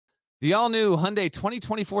The all-new Hyundai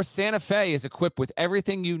 2024 Santa Fe is equipped with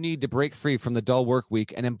everything you need to break free from the dull work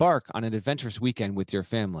week and embark on an adventurous weekend with your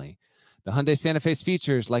family. The Hyundai Santa Fe's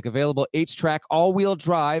features like available H-Track all-wheel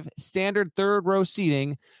drive, standard third-row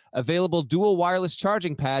seating, available dual wireless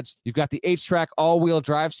charging pads. You've got the H-Track all-wheel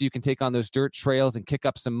drive so you can take on those dirt trails and kick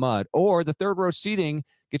up some mud. Or the third-row seating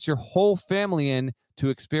gets your whole family in to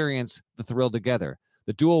experience the thrill together.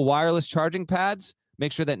 The dual wireless charging pads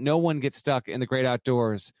make sure that no one gets stuck in the great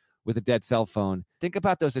outdoors with a dead cell phone. Think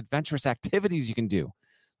about those adventurous activities you can do.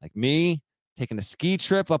 Like me, taking a ski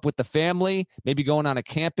trip up with the family, maybe going on a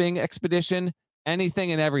camping expedition,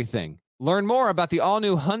 anything and everything. Learn more about the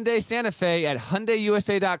all-new Hyundai Santa Fe at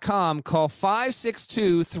HyundaiUSA.com. Call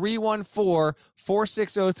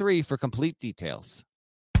 562-314-4603 for complete details.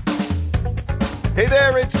 Hey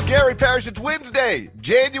there, it's Gary Parrish. It's Wednesday,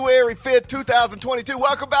 January 5th, 2022.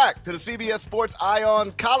 Welcome back to the CBS Sports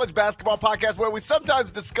Ion College Basketball Podcast, where we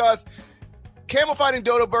sometimes discuss camel fighting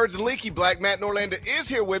dodo birds and leaky black. Matt Norlander is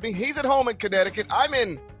here with me. He's at home in Connecticut. I'm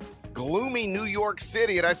in gloomy New York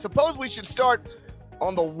City, and I suppose we should start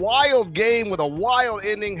on the wild game with a wild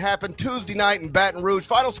ending. Happened Tuesday night in Baton Rouge.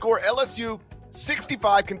 Final score, LSU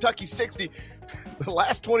 65, Kentucky 60. The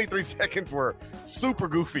last 23 seconds were super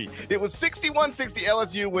goofy. It was 61-60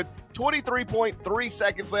 LSU with 23.3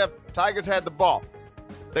 seconds left. Tigers had the ball.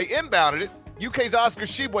 They inbounded it. UK's Oscar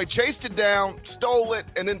Tshiebwe chased it down, stole it,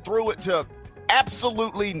 and then threw it to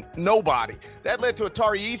absolutely nobody. That led to a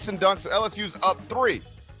Tari Eason dunk, so LSU's up 3.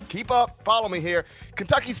 Keep up. Follow me here.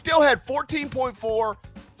 Kentucky still had 14.4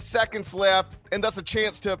 seconds left and thus a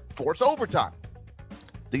chance to force overtime.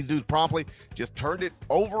 These dudes promptly just turned it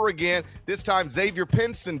over again. This time, Xavier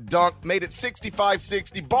Pinson dunked, made it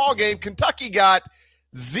 65-60. Ball game. Kentucky got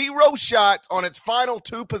 0 shots on its final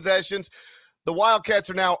 2 possessions. The Wildcats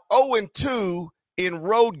are now 0-2 in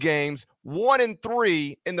road games,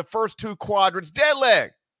 1-3 in the first 2 quadrants. Dead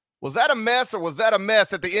leg. Was that a mess, or was that a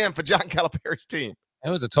mess at the end for John Calipari's team? It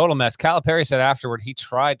was a total mess. Calipari said afterward he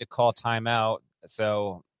tried to call timeout,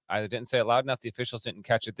 so I didn't say it loud enough. The officials didn't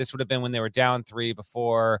catch it. This would have been when they were down 3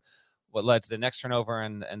 before what led to the next turnover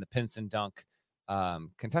and the Pinson dunk.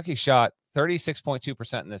 Kentucky shot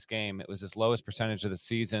 36.2% in this game. It was his lowest percentage of the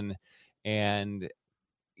season. And,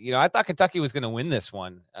 you know, I thought Kentucky was going to win this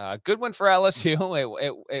one. Good win for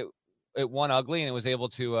LSU. It won ugly, and it was able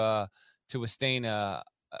to withstand a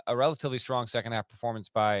relatively strong second half performance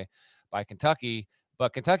by Kentucky.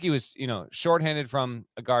 But Kentucky was, you know, shorthanded from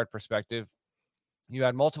a guard perspective. You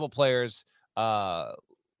had multiple players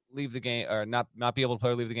leave the game or not be able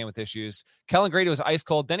to leave the game with issues. Kellen Grady was ice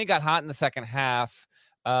cold. Then he got hot in the second half.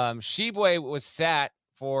 Tshiebwe was sat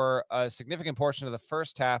for a significant portion of the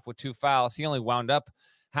first half with 2 fouls. He only wound up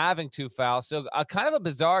having 2 fouls. So kind of a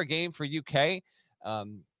bizarre game for UK.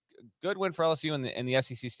 Good win for LSU in the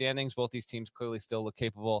SEC standings. Both these teams clearly still look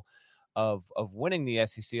capable of winning the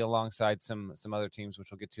SEC alongside some other teams,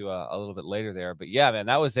 which we'll get to a little bit later there. But yeah, man,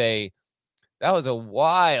 that was a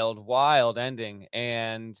wild ending.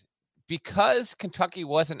 And because Kentucky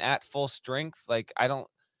wasn't at full strength, like I don't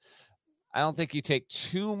think you take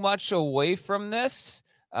too much away from this.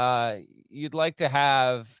 You'd like to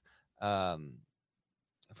have,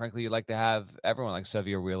 frankly, you'd like to have everyone like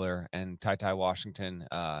Xavier Wheeler and Ty Washington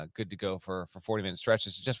good to go for 40-minute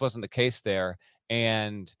stretches. It just wasn't the case there.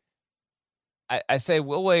 And I say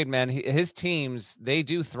Will Wade, man, his teams, they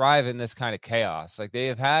do thrive in this kind of chaos. Like they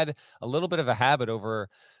have had a little bit of a habit over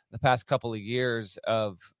the past couple of years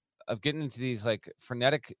of getting into these like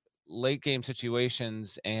frenetic late game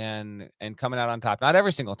situations and coming out on top. Not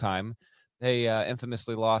every single time. They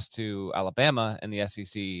infamously lost to Alabama in the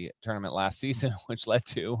SEC tournament last season, which led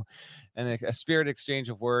to a spirited exchange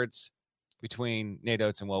of words between Nate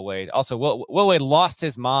Oates and Will Wade. Also, Will Wade lost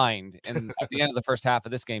his mind at the end of the first half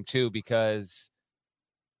of this game too, because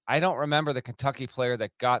I don't remember the Kentucky player that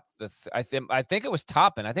got I think it was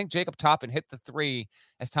Toppin. I think Jacob Toppin hit the 3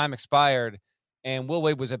 as time expired, and Will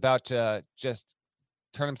Wade was about to just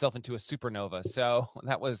turn himself into a supernova. So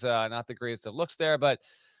that was not the greatest of looks there, but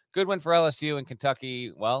good win for LSU, and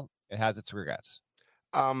Kentucky, well, it has its regrets.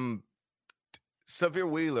 Xavier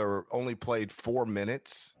Wheeler only played 4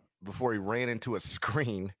 minutes before he ran into a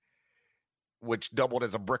screen, which doubled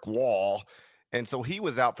as a brick wall. And so he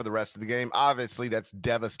was out for the rest of the game. Obviously, that's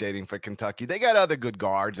devastating for Kentucky. They got other good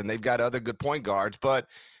guards, and they've got other good point guards, but,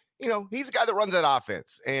 you know, he's a guy that runs that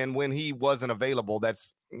offense. And when he wasn't available,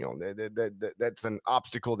 that's, you know, that's an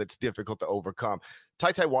obstacle that's difficult to overcome.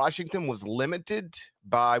 Ty Washington was limited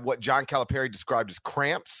by what John Calipari described as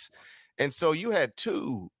cramps. And so you had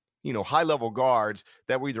 2, you know, high-level guards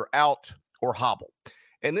that were either out or hobbled.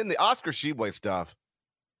 And then the Oscar Tshiebwe stuff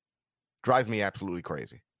drives me absolutely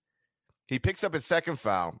crazy. He picks up his second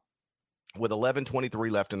foul with 11:23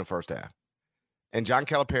 left in the first half. And John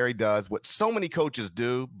Calipari does what so many coaches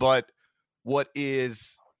do, but what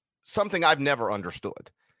is something I've never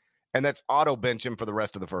understood. And that's auto bench him for the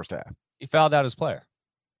rest of the first half. He fouled out his player.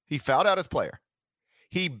 He fouled out his player.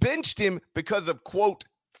 He benched him because of, quote,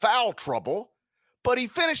 foul trouble, but he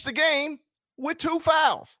finished the game with 2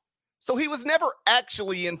 fouls. So he was never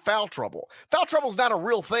actually in foul trouble. Foul trouble is not a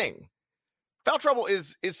real thing. Foul trouble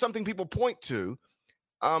is something people point to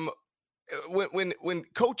when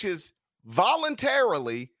coaches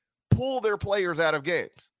voluntarily pull their players out of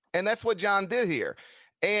games. And that's what John did here.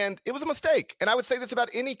 And it was a mistake. And I would say this about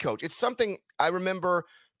any coach. It's something I remember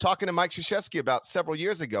talking to Mike Krzyzewski about several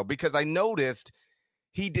years ago because I noticed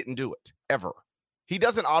he didn't do it ever. He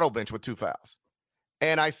doesn't auto bench with 2 fouls.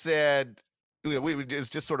 And I said, it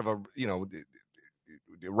was just sort of a,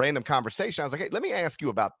 random conversation. I was like, hey, let me ask you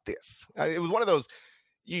about this. It was one of those,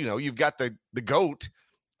 you've got the GOAT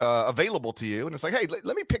available to you. And it's like, hey,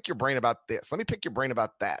 let me pick your brain about this. Let me pick your brain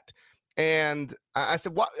about that. And I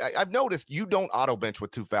said, I've noticed you don't auto bench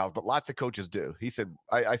with 2 fouls, but lots of coaches do. He said,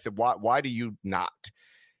 I said, why do you not?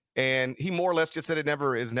 And he more or less just said it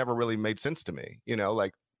never really made sense to me. You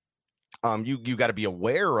got to be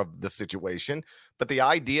aware of the situation, but the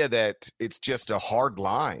idea that it's just a hard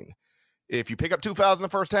line. If you pick up 2 fouls in the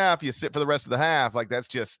first half, you sit for the rest of the half. Like that's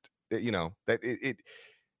just, that it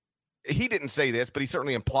he didn't say this, but he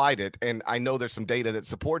certainly implied it. And I know there's some data that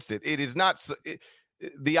supports it. It is not it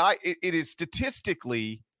is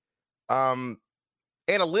statistically,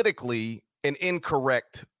 analytically an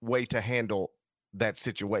incorrect way to handle that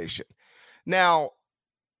situation. Now,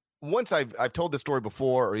 once I've told this story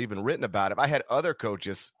before or even written about it, I had other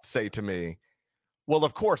coaches say to me, well,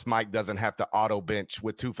 of course, Mike doesn't have to auto bench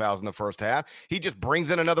with 2 fouls in the first half. He just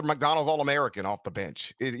brings in another McDonald's All-American off the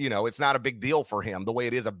bench. It's not a big deal for him the way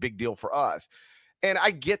it is a big deal for us. And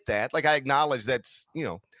I get that. Like, I acknowledge that's,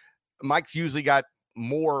 Mike's usually got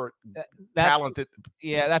more talented.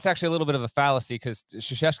 Yeah, that's actually a little bit of a fallacy because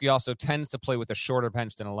Krzyzewski also tends to play with a shorter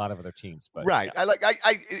bench than a lot of other teams. But right. Yeah.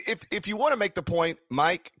 If you want to make the point,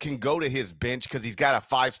 Mike can go to his bench because he's got a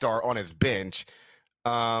 5-star on his bench.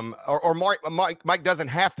 Or Mike doesn't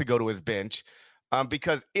have to go to his bench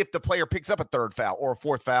because if the player picks up a 3rd foul or a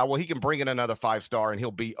 4th foul, well, he can bring in another 5-star and he'll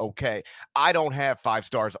be okay. I don't have 5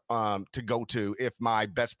 stars to go to if my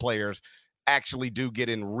best players actually do get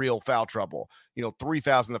in real foul trouble. 3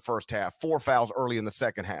 fouls in the first half, 4 fouls early in the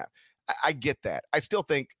second half. I get that. I still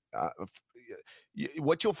think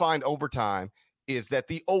what you'll find over time is that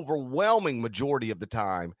the overwhelming majority of the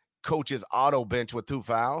time coaches auto bench with 2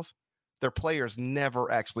 fouls. Their players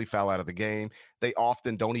never actually foul out of the game. They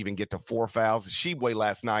often don't even get to 4 fouls. Tshiebwe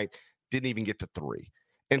last night didn't even get to 3.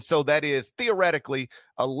 And so that is theoretically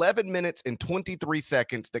 11 minutes and 23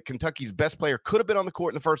 seconds that Kentucky's best player could have been on the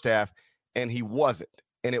court in the first half, and he wasn't.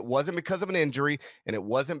 And it wasn't because of an injury, and it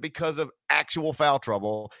wasn't because of actual foul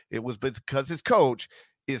trouble. It was because his coach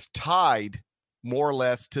is tied more or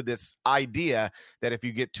less to this idea that if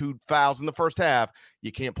you get 2 fouls in the first half,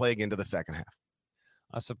 you can't play again to the second half.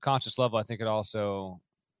 On a subconscious level, I think it also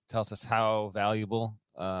tells us how valuable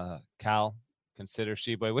Cal considers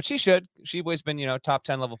Tshiebwe, which he should. Tshiebwe's been, top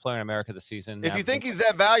 10 level player in America this season. If you think he's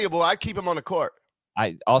that valuable, I'd keep him on the court.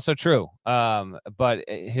 Also true. But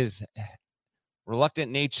his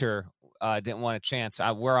reluctant nature didn't want a chance.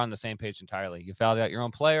 We're on the same page entirely. You fouled out your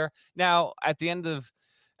own player. Now, at the end of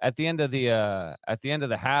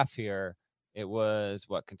the half here, it was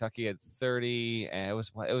Kentucky had 30, and it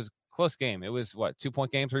was close game. It was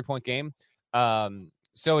 2-point game, 3-point game.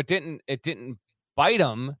 So it didn't bite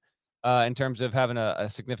him in terms of having a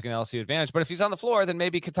significant LSU advantage. But if he's on the floor, then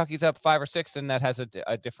maybe Kentucky's up 5 or 6, and that has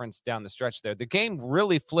a difference down the stretch there. The game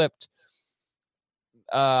really flipped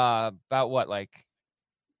about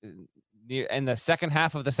in the second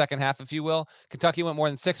half of the second half, if you will. Kentucky went more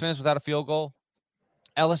than 6 minutes without a field goal.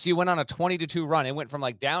 LSU went on a 20-2 run. It went from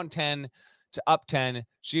down 10 to up 10.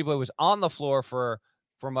 Tshiebwe was on the floor for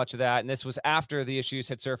much of that, and this was after the issues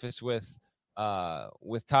had surfaced with Ty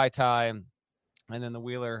and then the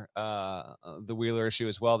Wheeler issue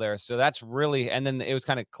as well there. So that's really, and then it was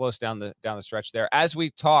kind of close down the stretch there. As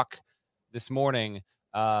we talk this morning,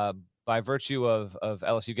 by virtue of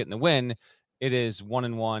LSU getting the win, it is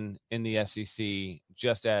 1-1 in the SEC,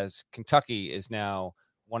 just as Kentucky is now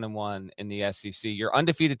 1-1 in the SEC. Your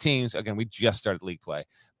undefeated teams, again, we just started league play,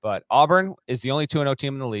 but Auburn is the only 2-0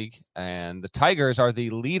 team in the league, and the Tigers are the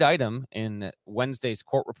lead item in Wednesday's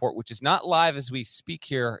court report, which is not live as we speak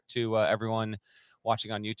here to everyone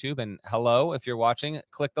watching on YouTube. And hello, if you're watching,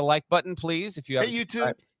 click the like button, please. If you have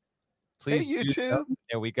YouTube. Please hey, you do too. So.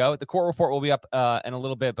 There we go. The court report will be up in a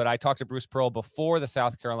little bit, but I talked to Bruce Pearl before the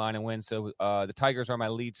South Carolina win. So the Tigers are my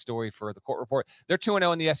lead story for the court report. They're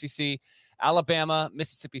 2-0 in the SEC. Alabama,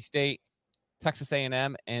 Mississippi State, Texas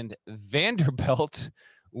A&M, and Vanderbilt,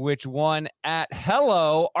 which won at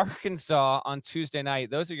Hello, Arkansas on Tuesday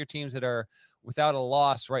night. Those are your teams that are without a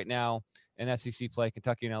loss right now in SEC play.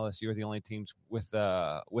 Kentucky and LSU are the only teams with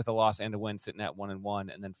a loss and a win, sitting at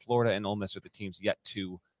 1-1. And then Florida and Ole Miss are the teams yet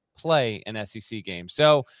to play an SEC game.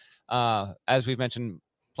 So as we've mentioned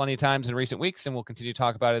plenty of times in recent weeks, and we'll continue to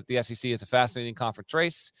talk about it, the SEC is a fascinating conference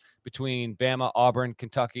race between Bama, Auburn,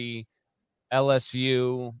 Kentucky,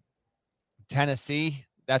 LSU, Tennessee.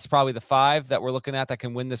 That's probably the 5 that we're looking at that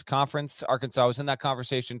can win this conference. Arkansas was in that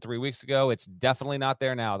conversation 3 weeks ago. It's definitely not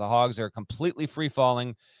there now. The Hogs are completely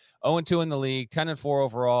free-falling, 0-2 in the league, 10-4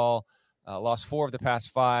 overall, lost 4 of the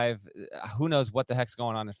past 5. Who knows what the heck's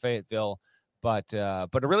going on in Fayetteville, but a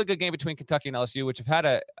really good game between Kentucky and LSU, which have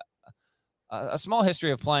had a small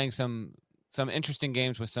history of playing some interesting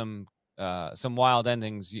games with some wild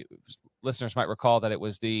endings. Listeners might recall that it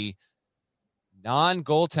was the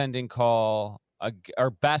non-goaltending call or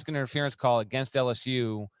basket interference call against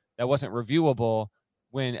LSU that wasn't reviewable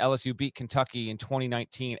when LSU beat Kentucky in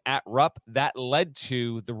 2019 at Rupp. That led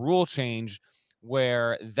to the rule change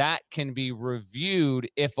where that can be reviewed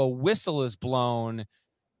if a whistle is blown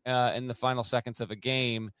in the final seconds of a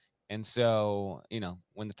game. And so,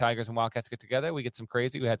 when the Tigers and Wildcats get together, we get some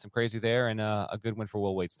crazy. We had some crazy there, and a good win for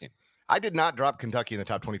Will Wade's team. I did not drop Kentucky in the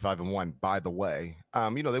top 25 and 1, by the way.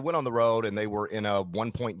 They went on the road and they were in a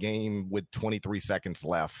 1-point game with 23 seconds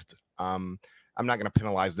left. I'm not going to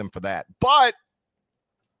penalize them for that, but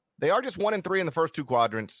they are just 1-3 in the first 2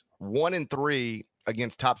 quadrants, 1-3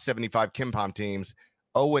 against top 75 KenPom teams,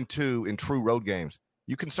 0-2 in true road games.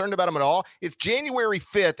 You concerned about them at all? It's January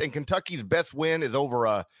 5th and Kentucky's best win is over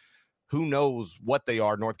a who knows what they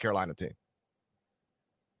are North Carolina team.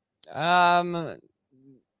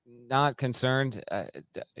 Not concerned. I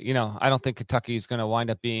don't think Kentucky is going to wind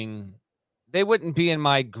up being. They wouldn't be in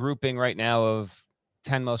my grouping right now of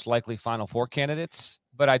 10 most likely Final Four candidates,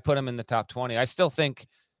 but I'd put them in the top 20. I still think,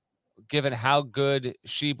 given how good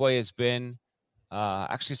Sheboy has been,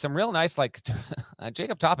 actually some real nice,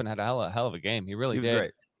 Jacob Toppin had a hell of a game. He really did.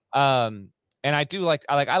 Great. And I do like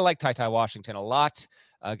Ty Washington a lot.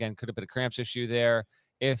 Again, could have been a cramps issue there.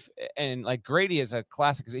 Grady is a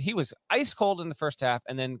classic. He was ice cold in the first half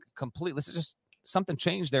and then completely just something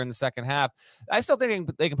changed there in the second half. I still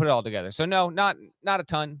think they can put it all together. So no, not a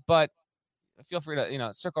ton, but feel free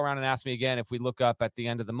to, circle around and ask me again if we look up at the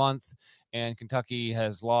end of the month and Kentucky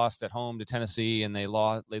has lost at home to Tennessee and they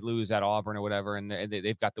lose at Auburn or whatever. And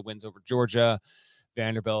they've got the wins over Georgia,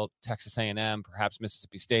 Vanderbilt, Texas A&M, perhaps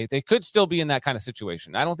Mississippi State. They could still be in that kind of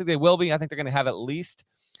situation. I don't think they will be. I think they're going to have at least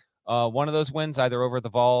one of those wins, either over the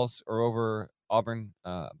Vols or over Auburn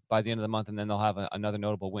by the end of the month, and then they'll have another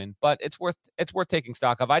notable win. But it's worth taking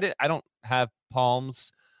stock of. I don't have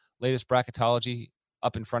Palm's latest bracketology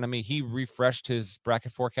up in front of me. He refreshed his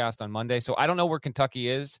bracket forecast on Monday, so I don't know where Kentucky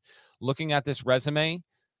is. Looking at this resume,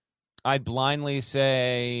 I'd blindly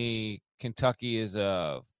say Kentucky is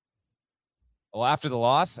after the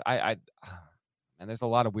loss, and there's a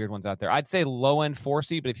lot of weird ones out there. I'd say low end 4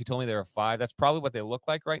 seed, but if you told me they were 5, that's probably what they look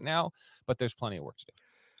like right now. But there's plenty of work to do.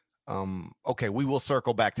 Okay, we will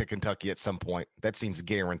circle back to Kentucky at some point. That seems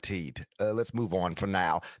guaranteed. Let's move on for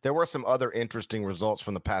now. There were some other interesting results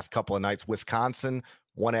from the past couple of nights. Wisconsin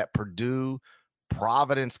won at Purdue.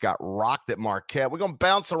 Providence got rocked at Marquette. We're going to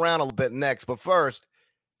bounce around a little bit next, but first,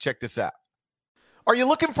 check this out. Are you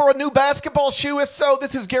looking for a new basketball shoe? If so,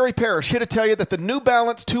 this is Gary Parrish here to tell you that the New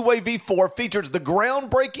Balance 2-Way V4 features the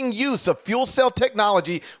groundbreaking use of fuel cell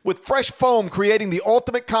technology with fresh foam, creating the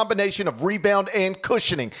ultimate combination of rebound and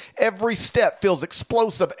cushioning. Every step feels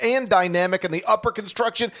explosive and dynamic, and the upper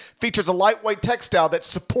construction features a lightweight textile that's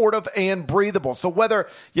supportive and breathable. So whether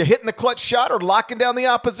you're hitting the clutch shot or locking down the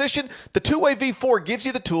opposition, the 2-Way V4 gives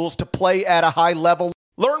you the tools to play at a high level.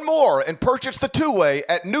 Learn more and purchase the 2-Way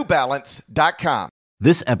at newbalance.com.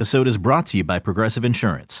 This episode is brought to you by Progressive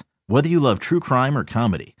Insurance. Whether you love true crime or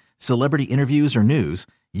comedy, celebrity interviews or news,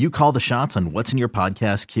 you call the shots on what's in your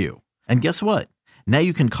podcast queue. And guess what? Now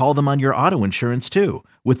you can call them on your auto insurance too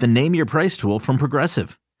with the Name Your Price tool from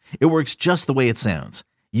Progressive. It works just the way it sounds.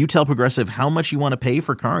 You tell Progressive how much you want to pay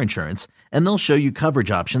for car insurance, and they'll show you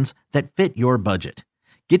coverage options that fit your budget.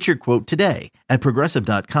 Get your quote today at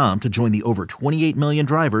Progressive.com to join the over 28 million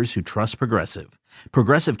drivers who trust Progressive.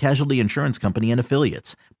 Progressive Casualty Insurance Company and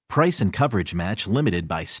Affiliates. Price and coverage match limited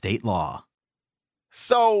by state law.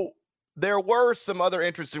 So there were some other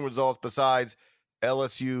interesting results besides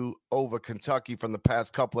LSU over Kentucky from the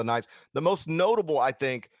past couple of nights. The most notable, I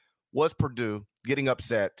think, was Purdue getting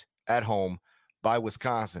upset at home by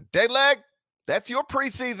Wisconsin. Deadleg, that's your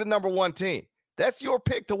preseason number one team. That's your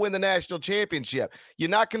pick to win the national championship. You're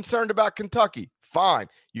not concerned about Kentucky. Fine.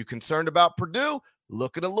 You concerned about Purdue?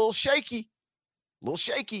 Looking a little shaky. A little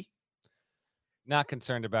shaky. Not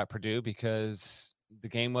concerned about Purdue because the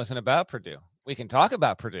game wasn't about Purdue. We can talk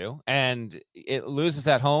about Purdue, and it loses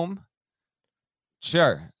at home.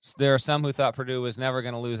 Sure. There are some who thought Purdue was never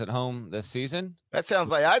going to lose at home this season. That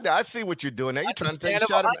sounds like I see what you're doing there. You're trying to take a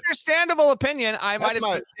shot at understandable opinion. I might have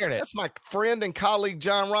considered it. That's my friend and colleague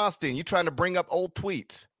John Rothstein. You trying to bring up old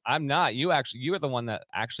tweets? I'm not. You were the one that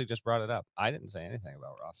actually just brought it up. I didn't say anything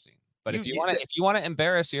about Rothstein. But if you want to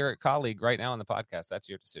embarrass your colleague right now on the podcast, that's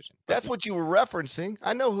your decision. That's what you were referencing.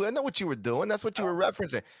 I know what you were doing. That's what you were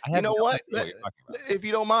referencing. You know what? If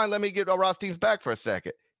you don't mind, let me get Rothstein's back for a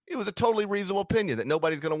second. It was a totally reasonable opinion that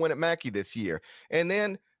nobody's going to win at Mackey this year. And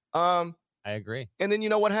then I agree. And then you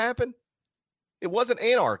know what happened? It wasn't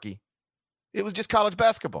anarchy. It was just college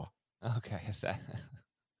basketball. Okay, is that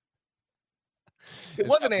It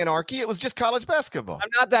wasn't anarchy. It was just college basketball. I'm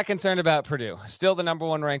not that concerned about Purdue. Still the number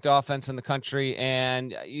one ranked offense in the country.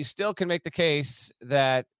 And you still can make the case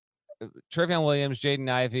that Trevion Williams, Jaden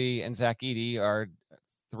Ivey, and Zach Edey are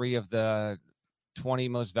three of the 20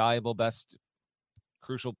 most valuable, best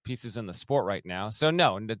crucial pieces in the sport right now. So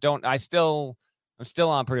no, I'm still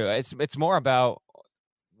on Purdue. It's more about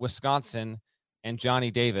Wisconsin and Johnny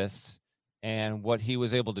Davis and what he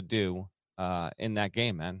was able to do in that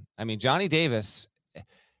game, man. I mean, Johnny Davis,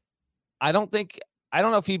 I don't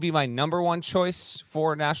know if he'd be my number one choice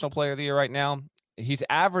for National Player of the Year right now. He's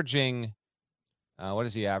averaging, what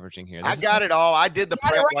is he averaging here? I got it all. I did the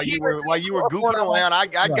prep while you were goofing around.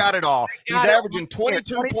 I got it all. He's averaging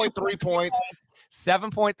 22.3 points,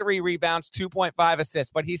 7.3 rebounds, 2.5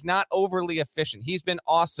 assists, but he's not overly efficient. He's been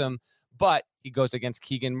awesome, but he goes against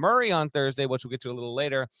Keegan Murray on Thursday, which we'll get to a little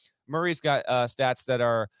later. Murray's got stats that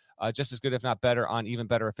are just as good, if not better, on even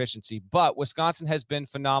better efficiency. But Wisconsin has been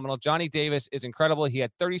phenomenal. Johnny Davis is incredible. He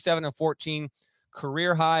had 37 and 14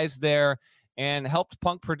 career highs there and helped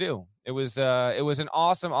punk Purdue. It was an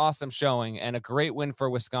awesome showing and a great win for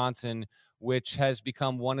Wisconsin, which has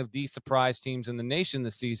become one of the surprise teams in the nation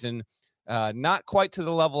this season. Not quite to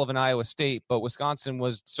the level of an Iowa State, but Wisconsin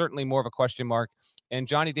was certainly more of a question mark. And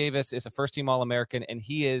Johnny Davis is a first-team All-American, and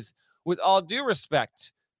he is, with all due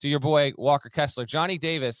respect to your boy Walker Kessler, Johnny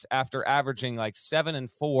Davis, after averaging like 7 and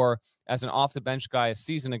 4 as an off-the-bench guy a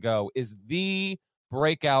season ago, is the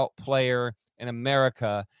breakout player in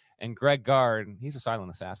America. And Greg Gard, he's a silent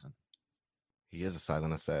assassin. He is a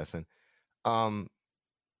silent assassin. I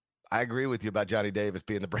agree with you about Johnny Davis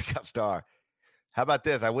being the breakout star. How about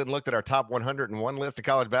this? I went and looked at our top 101 list of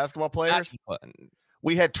college basketball players.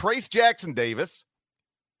 We had Trace Jackson Davis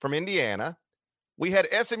from Indiana. We had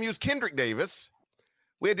SMU's Kendrick Davis.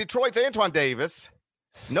 We had Detroit's Antoine Davis.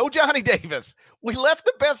 No Johnny Davis. We left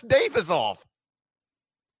the best Davis off.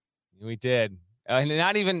 We did.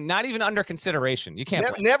 Not even under consideration. You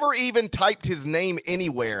can't never even typed his name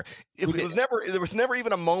anywhere. There was never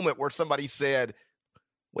even a moment where somebody said,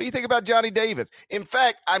 "What do you think about Johnny Davis?" In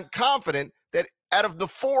fact, I'm confident that out of the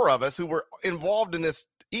four of us who were involved in this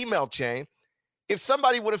email chain, if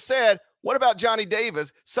somebody would have said, "What about Johnny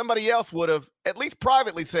Davis?" somebody else would have at least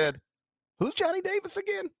privately said, "Who's Johnny Davis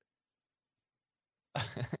again?"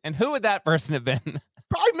 And who would that person have been?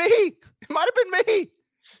 Probably me. It might have been me.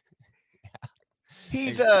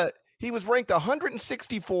 He was ranked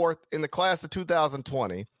 164th in the class of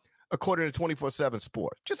 2020, according to 24/7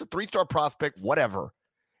 Sports. Just a 3-star prospect, whatever.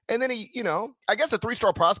 And then he, I guess a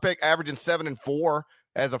 3-star prospect averaging 7 and 4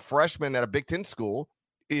 as a freshman at a Big Ten school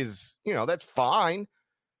is, that's fine.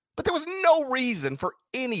 But there was no reason for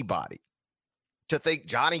anybody to think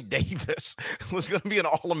Johnny Davis was going to be an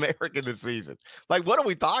All-American this season. Like, what are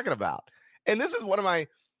we talking about? And this is I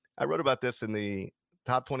wrote about this in the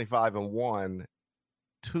top 25 and 1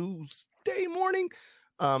 Tuesday morning.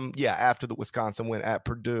 After the Wisconsin win at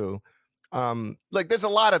Purdue. There's a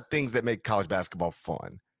lot of things that make college basketball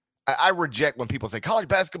fun. I reject when people say college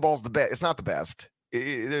basketball is the best. It's not the best.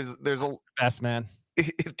 There's the best, man.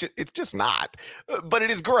 It's just not, but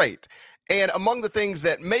it is great. And among the things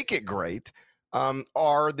that make it great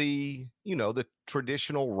are the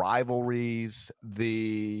traditional rivalries,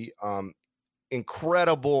 the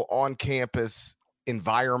incredible on-campus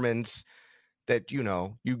environments that,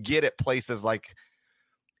 you get at places like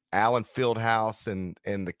Allen Fieldhouse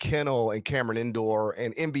and the Kennel and Cameron Indoor,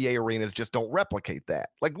 and NBA arenas just don't replicate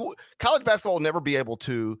that. Like, college basketball will never be able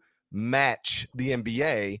to match the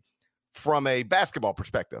NBA from a basketball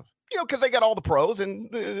perspective. because they got all the pros and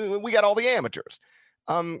we got all the amateurs.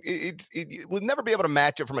 It would never be able to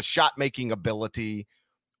match it from a shot-making ability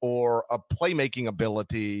or a playmaking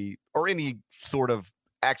ability or any sort of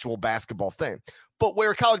actual basketball thing. But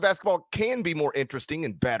where college basketball can be more interesting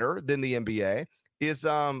and better than the NBA is,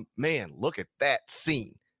 man, look at that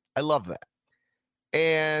scene. I love that.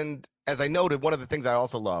 And as I noted, one of the things I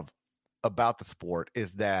also love about the sport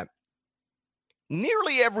is that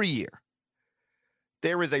nearly every year,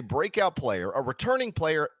 there is a breakout player, a returning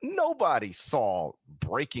player nobody saw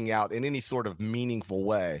breaking out in any sort of meaningful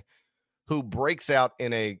way, who breaks out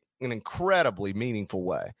in an incredibly meaningful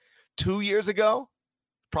way. 2 years ago,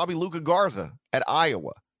 probably Luka Garza at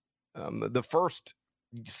Iowa, the first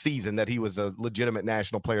season that he was a legitimate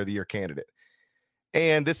National Player of the Year candidate.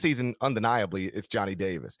 And this season, undeniably, it's Johnny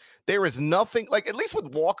Davis. There is nothing, like, at least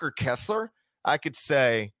with Walker Kessler, I could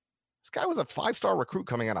say this guy was a 5-star recruit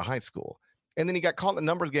coming out of high school. And then he got caught in the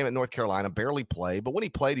numbers game at North Carolina, barely played. But when he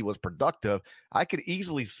played, he was productive. I could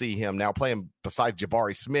easily see him now playing besides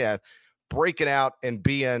Jabari Smith, breaking out and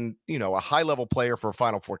being, a high-level player for a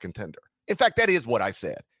Final Four contender. In fact, that is what I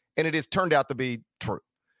said. And it has turned out to be true.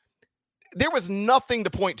 There was nothing to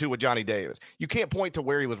point to with Johnny Davis. You can't point to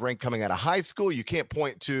where he was ranked coming out of high school. You can't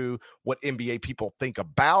point to what NBA people think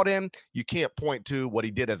about him. You can't point to what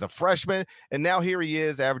he did as a freshman. And now here he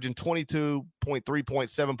is averaging 22.3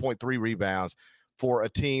 points, 7.3 rebounds for a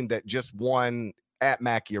team that just won at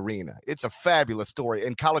Mackey Arena. It's a fabulous story.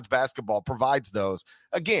 And college basketball provides those,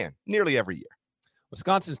 again, nearly every year.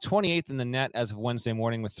 Wisconsin's 28th in the net as of Wednesday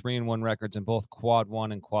morning with 3-1 records in both Quad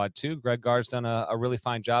 1 and Quad 2. Greg Gard's done a really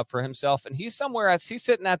fine job for himself, and he's somewhere as he's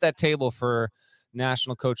sitting at that table for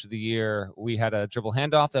National Coach of the Year. We had a dribble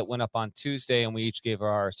handoff that went up on Tuesday, and we each gave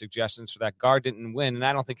our suggestions for that. Gard didn't win, and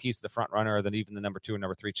I don't think he's the front runner or even the number 2 or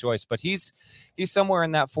number 3 choice, but he's somewhere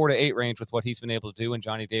in that 4 to 8 range with what he's been able to do, and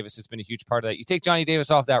Johnny Davis has been a huge part of that. You take Johnny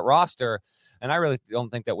Davis off that roster, and I really don't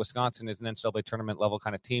think that Wisconsin is an NCAA tournament level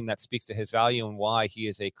kind of team. That speaks to his value and why he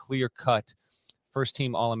is a clear-cut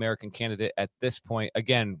first-team All-American candidate at this point.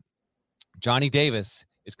 Again, Johnny Davis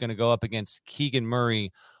is going to go up against Keegan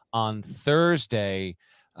Murray on Thursday,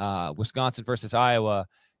 Wisconsin versus Iowa.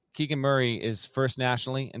 Keegan Murray is first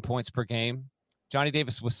nationally in points per game. Johnny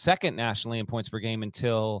Davis was second nationally in points per game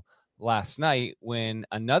until last night when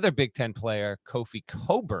another Big Ten player, Kofi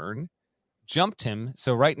Cockburn, jumped him.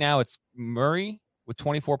 So right now it's Murray with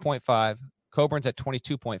 24.5. Coburn's at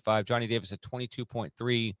 22.5. Johnny Davis at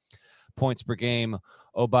 22.3 points per game.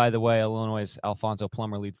 Oh, by the way, Illinois' Alfonso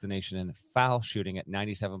Plummer leads the nation in foul shooting at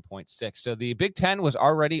 97.6. So the Big Ten was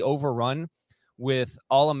already overrun with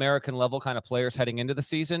All-American level kind of players heading into the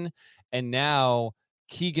season. And now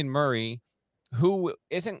Keegan Murray, who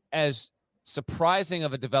isn't as surprising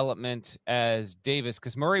of a development as Davis,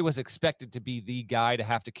 because Murray was expected to be the guy to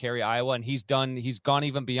have to carry Iowa, and he's gone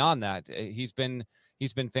even beyond that. He's been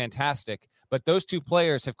fantastic. But those two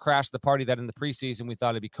players have crashed the party that in the preseason we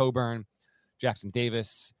thought it'd be Cockburn, Jackson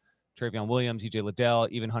Davis, Travion Williams, EJ Liddell,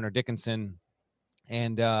 even Hunter Dickinson.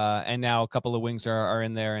 And now a couple of wings are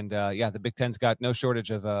in there. And the Big Ten's got no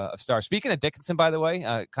shortage of stars. Speaking of Dickinson, by the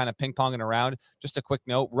way, kind of ping-ponging around, just a quick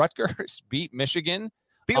note, Rutgers beat Michigan.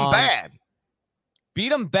 Beat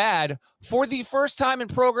them bad for the first time in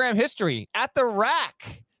program history at the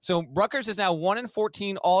rack. So Rutgers is now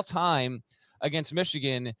 1-14 all time against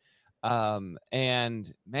Michigan. And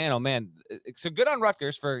man, oh man, so good on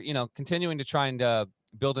Rutgers for, continuing to try and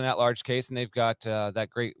build an at-large case. And they've got that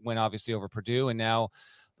great win, obviously, over Purdue. And now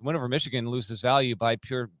the win over Michigan loses value by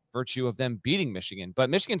pure virtue of them beating Michigan. But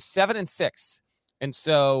Michigan's 7-6. And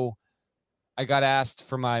so I got asked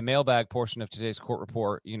for my mailbag portion of today's court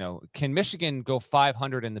report, can Michigan go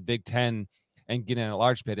 500 in the Big Ten and get in a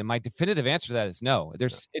large bid? And my definitive answer to that is no.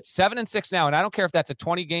 It's 7-6 now, and I don't care if that's a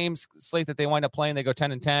 20 games slate that they wind up playing, they go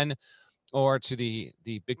 10-10, or to the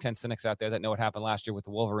Big Ten cynics out there that know what happened last year with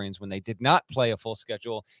the Wolverines when they did not play a full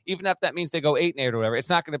schedule. Even if that means they go 8-8 or whatever, it's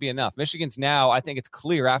not going to be enough. Michigan's now, I think it's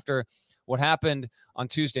clear after what happened on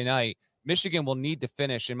Tuesday night, Michigan will need to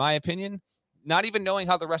finish, in my opinion, not even knowing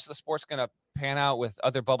how the rest of the sport's going to pan out with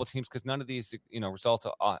other bubble teams, because none of these, results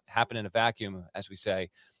happen in a vacuum, as we say.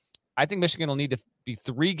 I think Michigan will need to be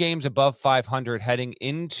 3 games above 500 heading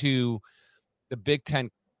into the Big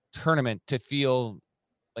Ten tournament to feel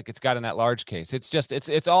like it's got in that large case.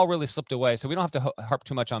 It's all really slipped away. So we don't have to harp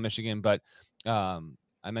too much on Michigan, but I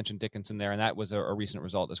mentioned Dickinson there, and that was a recent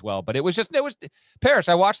result as well. But it was Parrish.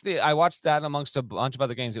 I watched that amongst a bunch of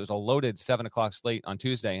other games. It was a loaded 7:00 slate on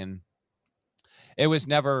Tuesday, and it was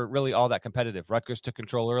never really all that competitive. Rutgers took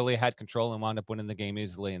control early, had control, and wound up winning the game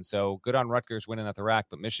easily. And so good on Rutgers winning at the rack.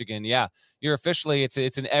 But Michigan, you're officially, it's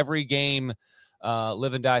an every game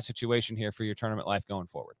live and die situation here for your tournament life going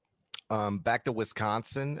forward. Back to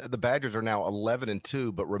Wisconsin. The Badgers are now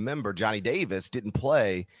 11-2, but remember, Johnny Davis didn't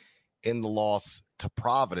play in the loss to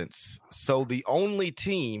Providence. So the only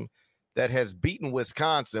team that has beaten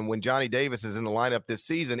Wisconsin when Johnny Davis is in the lineup this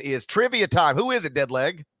season is trivia time. Who is it,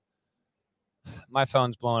 Deadleg? My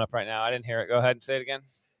phone's blowing up right now. I didn't hear it. Go ahead and say it again.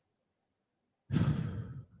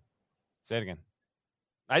 Say it again.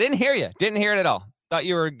 I didn't hear you. Didn't hear it at all. Thought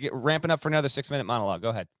you were ramping up for another 6-minute monologue. Go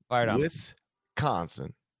ahead. Fire it on.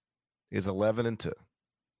 Wisconsin is 11-2,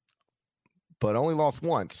 but only lost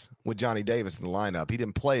once with Johnny Davis in the lineup. He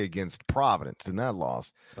didn't play against Providence in that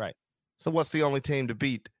loss. Right. So what's the only team to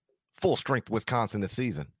beat full-strength Wisconsin this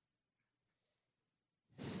season?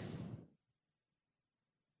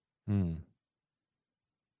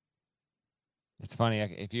 It's funny.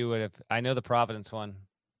 If you would have, I know the Providence one.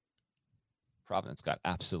 Providence got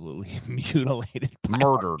absolutely mutilated.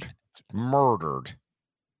 Murdered.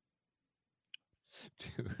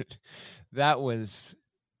 Dude, that was,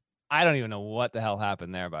 I don't even know what the hell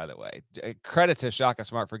happened there, by the way. Credit to Shaka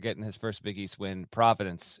Smart for getting his first Big East win.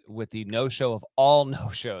 Providence with the no-show of all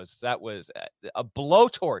no-shows. That was a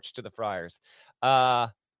blowtorch to the Friars. Yeah,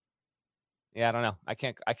 I don't know. I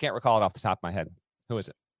can't recall it off the top of my head. Who is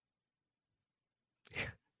it?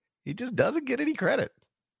 He just doesn't get any credit.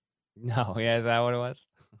 No, yeah, is that what it was?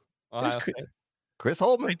 Chris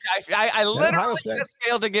Holtmann. I literally just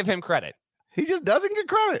failed to give him credit. He just doesn't get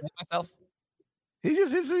credit. Myself.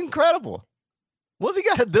 It's incredible. What's he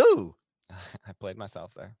got to do? I played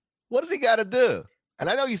myself there. What does he got to do? And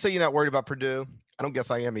I know you say you're not worried about Purdue. I don't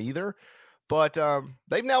guess I am either. But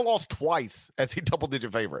they've now lost twice as a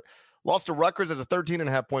double-digit favorite. Lost to Rutgers as a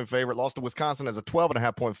 13.5-point favorite. Lost to Wisconsin as a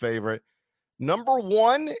 12.5-point favorite. Number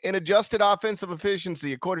 1 in adjusted offensive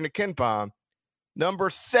efficiency, according to KenPom.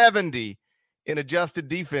 Number 70 in adjusted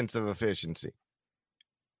defensive efficiency.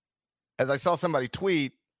 As I saw somebody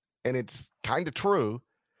tweet, and it's kind of true,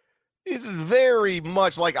 this is very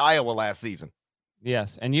much like Iowa last season.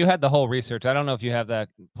 Yes, and you had the whole research. I don't know if you have that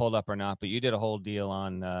pulled up or not, but you did a whole deal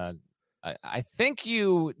on I think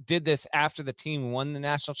you did this after the team won the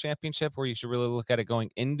national championship, where you should really look at it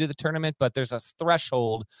going into the tournament. But there's a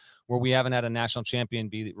threshold where we haven't had a national champion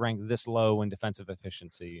be ranked this low in defensive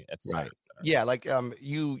efficiency. Right. Yeah, like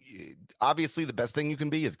you obviously the best thing you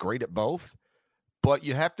can be is great at both, but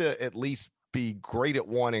you have to at least be great at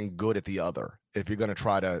one and good at the other if you're going to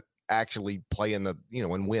try to actually play in the,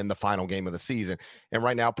 and win the final game of the season. And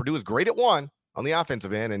right now, Purdue is great at one on the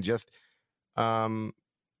offensive end and just,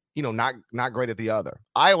 not great at the other.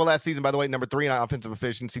 Iowa last season, by the way, number 3 in offensive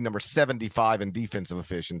efficiency, number 75 in defensive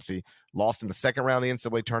efficiency. Lost in the second round of the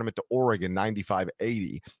NCAA tournament to Oregon,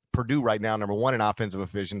 95-80. Purdue right now, number 1 in offensive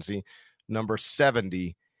efficiency, number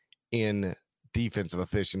 70 in defensive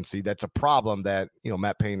efficiency. That's a problem that,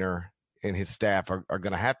 Matt Painter and his staff are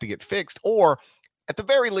going to have to get fixed, or at the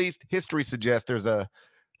very least, history suggests there's a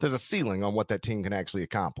ceiling on what that team can actually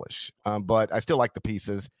accomplish. But I still like the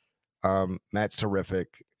pieces. Matt's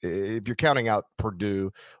terrific. If you're counting out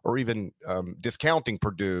Purdue or even discounting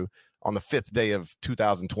Purdue on the 5th day of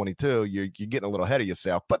 2022, you're getting a little ahead of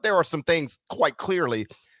yourself. But there are some things quite clearly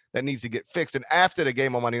that needs to get fixed. And after the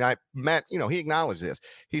game on Monday night, Matt, he acknowledged this.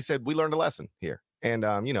 He said, we learned a lesson here. And,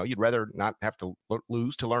 you'd rather not have to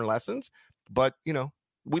lose to learn lessons. But,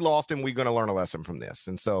 we lost and we're going to learn a lesson from this.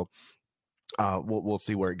 And so we'll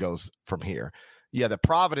see where it goes from here. Yeah, the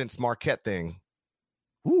Providence Marquette thing.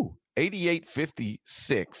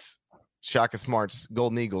 88-56. Shaka Smart's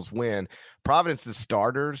Golden Eagles win. Providence's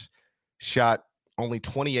starters shot only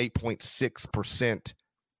 28.6%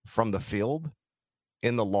 from the field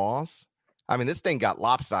in the loss. I mean, this thing got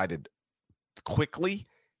lopsided quickly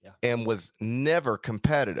and was never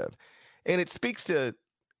competitive. And it speaks to,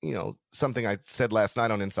 something I said last night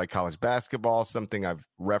on Inside College Basketball, something I've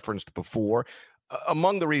referenced before.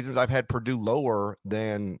 Among the reasons I've had Purdue lower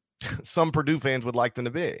than some Purdue fans would like them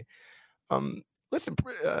to be.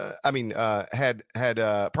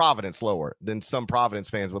 Had Providence lower than some Providence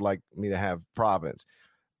fans would like me to have Providence.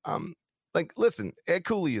 Ed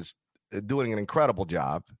Cooley is doing an incredible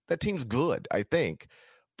job. That team's good, I think.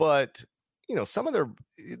 But, some of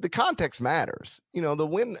the context matters. The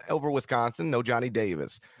win over Wisconsin, no Johnny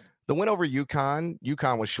Davis. The win over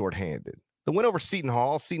UConn was shorthanded. The win over Seton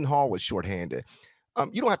Hall was shorthanded.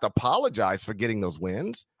 You don't have to apologize for getting those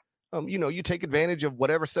wins. You take advantage of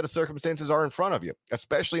whatever set of circumstances are in front of you,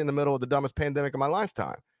 especially in the middle of the dumbest pandemic of my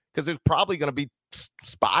lifetime, because there's probably going to be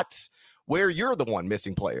spots where you're the one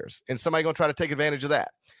missing players and somebody going to try to take advantage of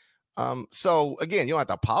that. So again, you don't have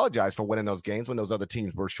to apologize for winning those games when those other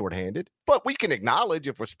teams were shorthanded, but we can acknowledge,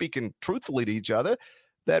 if we're speaking truthfully to each other,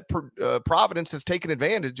 that Providence has taken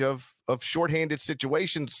advantage of shorthanded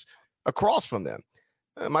situations across from them.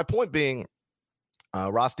 My point being,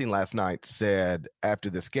 Rothstein last night said after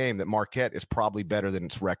this game that Marquette is probably better than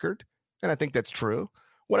its record, and I think that's true.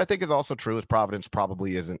 What I think is also true is Providence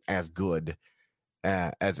probably isn't as good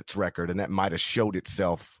as its record, and that might have showed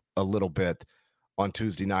itself a little bit on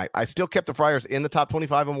Tuesday night. I still kept the Friars in the top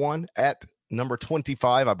 25-1 at number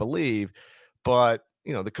 25, I believe, but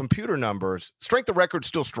the computer numbers, strength of record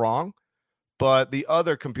still strong, but the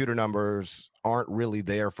other computer numbers aren't really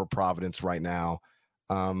there for Providence right now.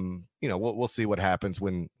 We'll see what happens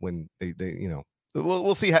when they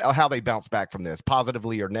we'll see how they bounce back from this,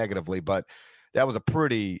 positively or negatively, but that was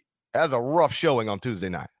a rough showing on Tuesday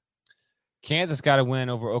night. Kansas got a win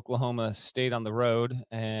over Oklahoma State on the road,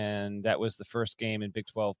 and that was the first game in Big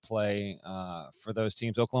 12 play for those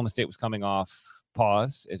teams. Oklahoma State was coming off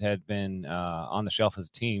pause. It had been on the shelf as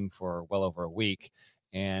a team for well over a week,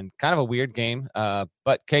 and kind of a weird game.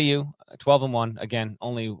 But KU, 12-1, again,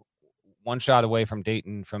 only one shot away from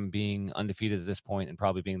Dayton from being undefeated at this point and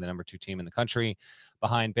probably being the number 2 team in the country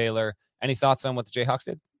behind Baylor. Any thoughts on what the Jayhawks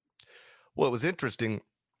did? Well, it was interesting.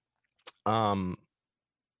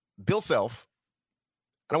 Bill Self,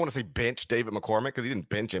 I don't want to say bench David McCormick because he didn't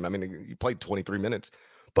bench him. I mean, he played 23 minutes,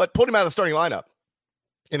 but put him out of the starting lineup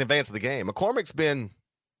in advance of the game. McCormick's been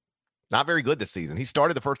not very good this season. He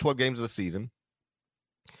started the first 12 games of the season.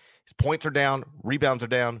 His points are down, rebounds are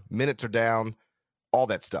down, minutes are down, all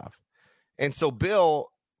that stuff. And so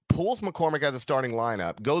Bill pulls McCormick out of the starting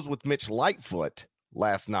lineup, goes with Mitch Lightfoot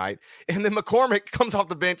last night, and then McCormick comes off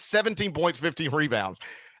the bench, 17 points, 15 rebounds.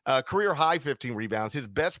 Career high 15 rebounds, his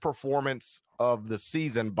best performance of the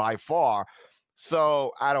season by far.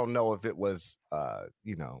 So I don't know if it was,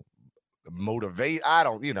 motivate.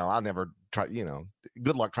 I'll never try,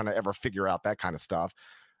 good luck trying to ever figure out that kind of stuff.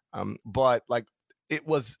 But it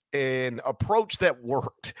was an approach that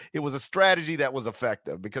worked. It was a strategy that was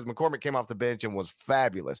effective because McCormick came off the bench and was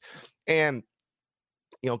fabulous. And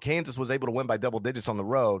Kansas was able to win by double digits on the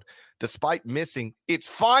road despite missing its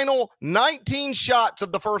final 19 shots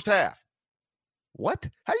of the first half. What?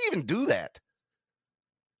 How do you even do that?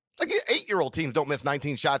 8-year-old teams don't miss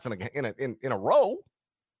 19 shots in a row.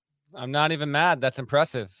 I'm not even mad. That's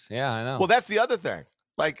impressive. Yeah, I know. Well, that's the other thing.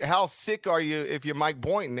 How sick are you if you're Mike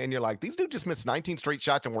Boynton and you're like, these dudes just missed 19 straight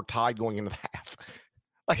shots and we're tied going into the half.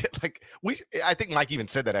 I think Mike even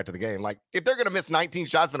said that after the game. If they're going to miss 19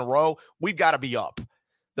 shots in a row, we've got to be up.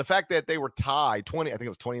 The fact that they were tied 20, I think it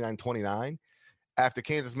was 29-29 after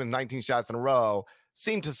Kansas missed 19 shots in a row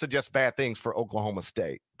seemed to suggest bad things for Oklahoma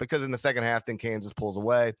State because in the second half, then Kansas pulls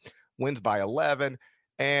away, wins by 11.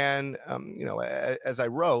 And, as I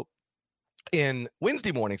wrote in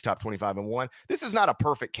Wednesday morning's top 25-1, this is not a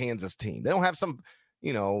perfect Kansas team. They don't have some,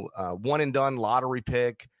 one and done lottery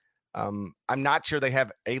pick. I'm not sure they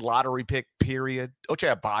have a lottery pick, period.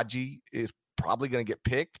 Ochai Agbaji is probably going to get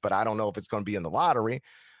picked, but I don't know if it's going to be in the lottery.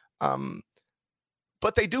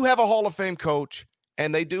 But they do have a Hall of Fame coach,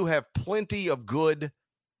 and they do have plenty of good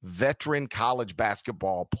veteran college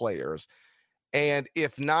basketball players. And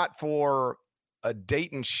if not for a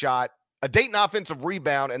Dayton offensive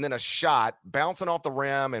rebound and then a shot bouncing off the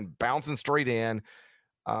rim and bouncing straight in,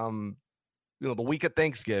 the week of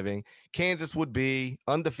Thanksgiving, Kansas would be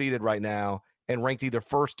undefeated right now and ranked either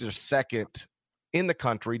first or second in the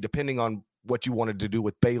country, depending on what you wanted to do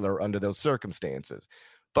with Baylor under those circumstances.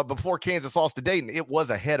 But before Kansas lost to Dayton, it was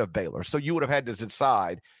ahead of Baylor. So you would have had to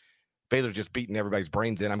decide, Baylor's just beating everybody's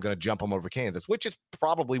brains in, I'm going to jump them over Kansas, which is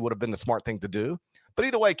probably would have been the smart thing to do. But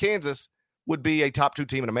either way, Kansas would be a top 2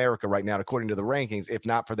 team in America right now, according to the rankings, if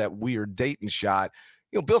not for that weird Dayton shot.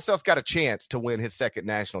 Bill Self's got a chance to win his second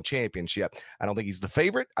national championship. I don't think he's the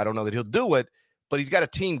favorite. I don't know that he'll do it, but he's got a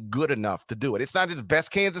team good enough to do it. It's not his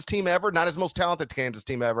best Kansas team ever, not his most talented Kansas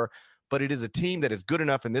team ever, but it is a team that is good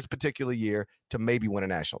enough in this particular year to maybe win a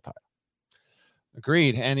national title.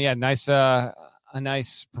 Agreed. And yeah, a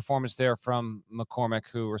nice performance there from McCormick,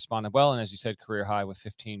 who responded well. And as you said, career high with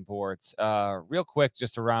 15 boards. Real quick,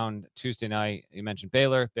 just around Tuesday night, you mentioned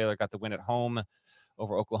Baylor. Baylor got the win at home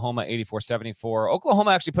over Oklahoma, 84-74.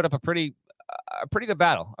 Oklahoma actually put up a pretty good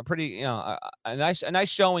battle, a nice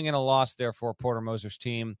showing in a loss there for Porter Moser's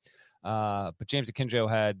team. But James Akinjo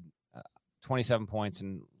had 27 points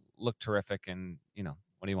and looked terrific. And,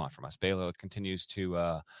 what do you want from us? Baylor continues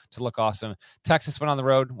to look awesome. Texas went on the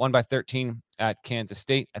road, won by 13 at Kansas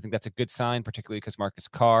State. I think that's a good sign, particularly because Marcus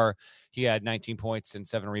Carr, he had 19 points and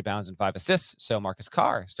 7 rebounds and 5 assists. So Marcus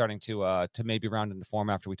Carr starting to maybe round into form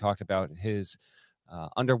after we talked about his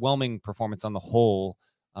underwhelming performance on the whole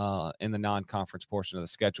in the non-conference portion of the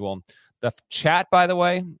schedule. The chat, by the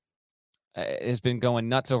way, has been going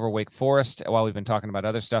nuts over Wake Forest while we've been talking about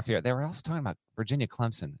other stuff here. They were also talking about Virginia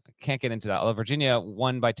Clemson. I can't get into that. Although Virginia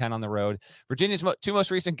won by 10 on the road. Virginia's two most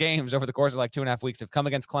recent games over the course of like 2.5 weeks have come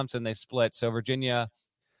against Clemson. They split. So Virginia,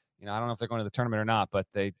 I don't know if they're going to the tournament or not, but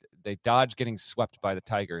they dodged getting swept by the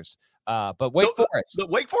Tigers. But Wake Forest. The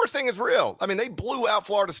Wake Forest thing is real. I mean, they blew out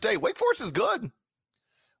Florida State. Wake Forest is good.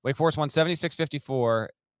 Wake Forest won 76-54.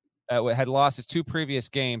 Had lost his 2 previous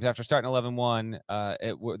games after starting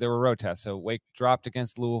 11-1. There were road tests. So Wake dropped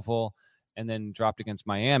against Louisville and then dropped against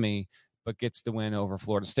Miami, but gets the win over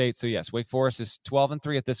Florida State. So yes, Wake Forest is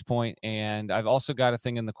 12-3 at this point. And I've also got a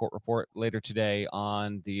thing in the court report later today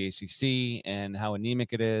on the ACC and how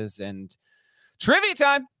anemic it is and trivia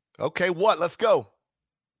time. Okay, what? Let's go.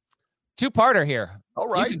 2-parter here. All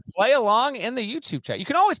right. You can play along in the YouTube chat. You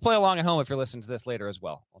can always play along at home if you're listening to this later as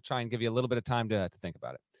well. I'll try and give you a little bit of time to think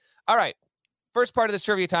about it. All right. First part of this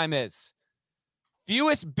trivia time is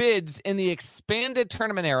fewest bids in the expanded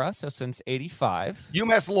tournament era. So since 85.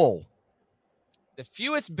 UMass Lowell. The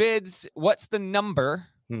fewest bids. What's the number?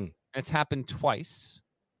 It's happened twice.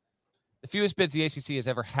 The fewest bids the ACC has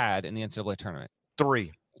ever had in the NCAA tournament.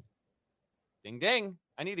 3. Ding, ding.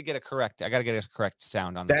 I need to get I got to get a correct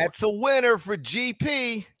sound on that. That's a winner for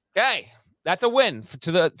GP. Okay. That's a win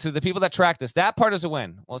to the people that track this. That part is a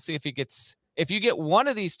win. We'll see if if you get one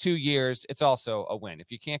of these 2 years, it's also a win.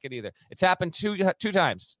 If you can't get either, it's happened two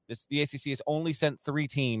times. The ACC has only sent 3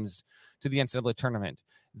 teams to the NCAA tournament.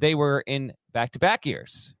 They were in back-to-back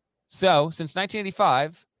years. So since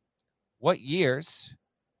 1985, what years?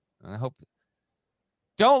 I hope.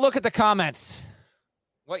 Don't look at the comments.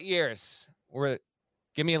 What years were?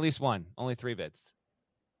 Give me at least one. Only 3 bids.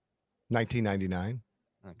 1999.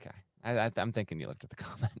 Okay. I'm thinking you looked at the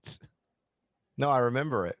comments. No, I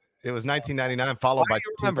remember it. It was 1999 followed by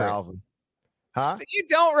 2000. Huh? You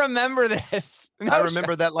don't remember this. No, I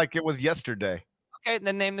remember that like it was yesterday. Okay,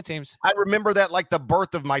 then name the teams. I remember that like the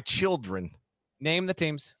birth of my children. Name the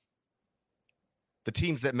teams. The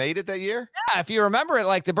teams that made it that year? Yeah, if you remember it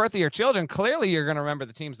like the birth of your children, clearly you're going to remember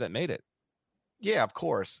the teams that made it. Yeah, of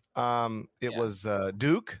course. It was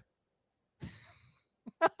Duke.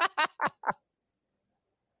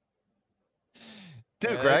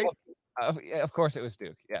 Duke, right? Yeah, of course it was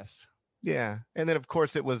Duke. Yes. Yeah, and then of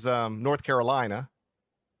course it was North Carolina.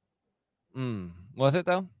 Was it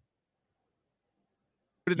though?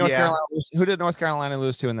 Who did North Carolina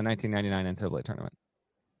lose to in the 1999 NCAA tournament?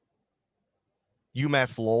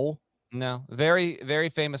 UMass Lowell. No, very, very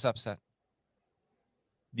famous upset.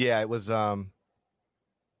 Yeah, it was.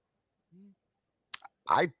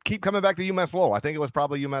 I keep coming back to UMass Lowell. I think it was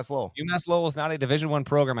probably UMass Lowell. UMass Lowell was not a Division I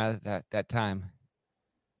program at that time.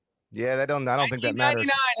 Yeah, I don't think that matters.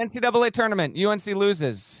 1999 NCAA tournament. UNC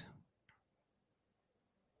loses.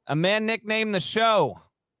 A man nicknamed the show.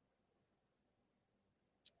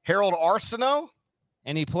 Harold Arceneaux?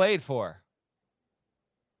 And he played for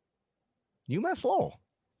UMass Lowell.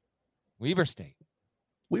 Weber State.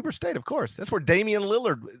 Weber State, of course. That's where Damian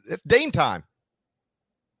Lillard, it's Dame time.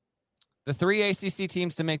 The 3 ACC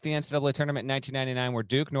teams to make the NCAA tournament in 1999 were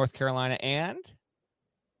Duke, North Carolina, and?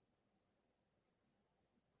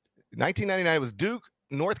 1999 was Duke,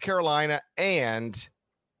 North Carolina, and,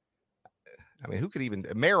 I mean, who could even,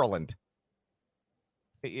 Maryland.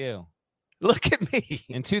 Look at you. Look at me.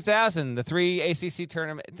 In 2000, the 3 ACC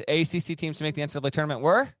teams to make the NCAA tournament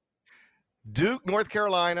were? Duke, North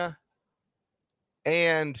Carolina,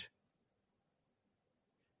 and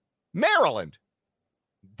Maryland.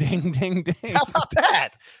 Ding, ding, ding. How about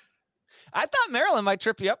that? I thought Maryland might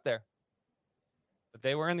trip you up there. But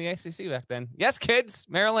they were in the ACC back then. Yes, kids,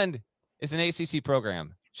 Maryland is an ACC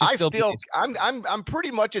program. I'm pretty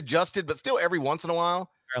much adjusted, but still every once in a while,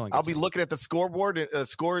 I'll be looking at the scoreboard, the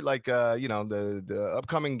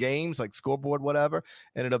upcoming games, like scoreboard, whatever,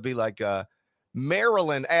 and it'll be like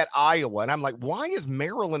Maryland at Iowa. And I'm like, why is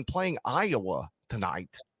Maryland playing Iowa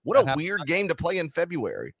tonight? What a weird game to play in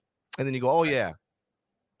February. And then you go, oh, yeah.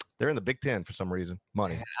 They're in the Big Ten for some reason.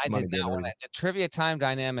 Money. I did not want a trivia time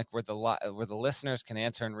dynamic where the listeners can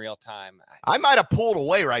answer in real time. I might have pulled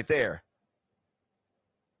away right there.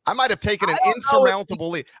 I might have taken an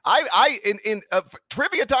insurmountable lead. In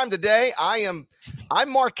trivia time today, I'm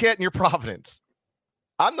Marquette and you're Providence.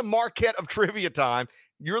 I'm the Marquette of trivia time.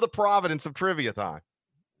 You're the Providence of trivia time.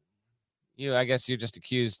 I guess you just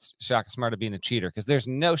accused Shaka Smart of being a cheater because there's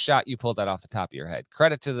no shot you pulled that off the top of your head.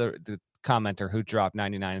 Credit to the commenter who dropped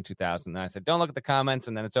 99 and 2000. And I said, don't look at the comments,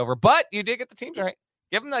 and then it's over. But you did get the teams right.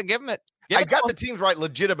 Give them it. I got the teams right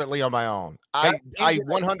legitimately on my own. I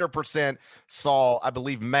 100% saw, I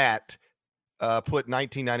believe Matt put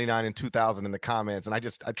 1999 and 2000 in the comments, and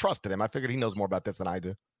I trusted him. I figured he knows more about this than I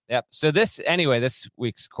do. Yep. So this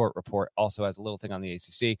week's court report also has a little thing on the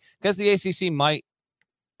ACC because the ACC might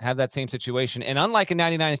have that same situation. And unlike in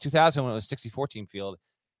 99 and 2000 when it was 64-team field,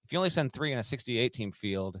 if you only send 3 in a 68-team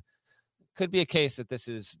field, could be a case that this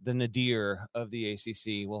is the nadir of the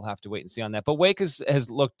ACC. We'll have to wait and see on that. But Wake has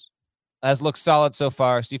looked solid so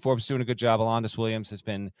far. Steve Forbes doing a good job. Alondas Williams has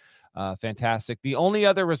been fantastic. The only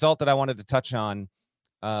other result that I wanted to touch on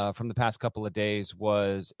from the past couple of days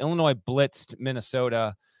was Illinois blitzed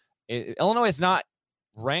Minnesota. Illinois is not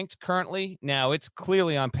ranked currently. Now it's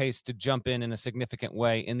clearly on pace to jump in a significant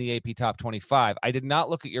way in the AP Top 25. I did not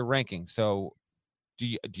look at your ranking. So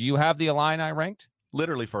do you have the Illini ranked?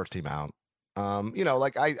 Literally first team out.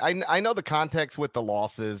 Like I know the context with the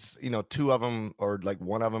losses, 2 of them or like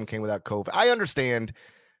 1 of them came without COVID. I understand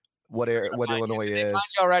what Illinois is. They find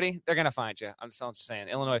you already? They're going to find you. I'm just saying,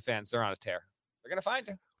 Illinois fans, they're on a tear. They're going to find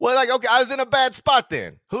you. Well, like, okay, I was in a bad spot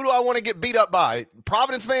then. Who do I want to get beat up by?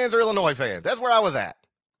 Providence fans or Illinois fans? That's where I was at.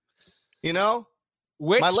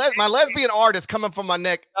 My lesbian artist coming from my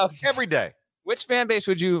neck every day. Which fan base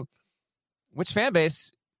would you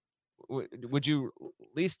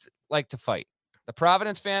least like to fight? The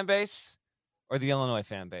Providence fan base or the Illinois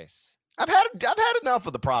fan base? I've had enough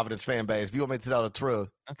of the Providence fan base, if you want me to tell the truth.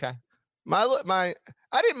 Okay. I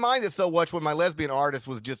didn't mind it so much when my lesbian artist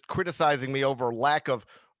was just criticizing me over lack of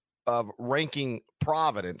ranking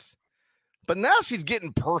Providence. But now she's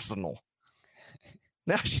getting personal.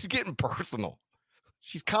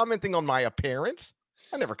 She's commenting on my appearance.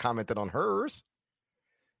 I never commented on hers.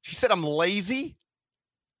 She said I'm lazy.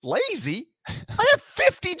 Lazy? I have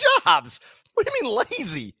 50 jobs. What do you mean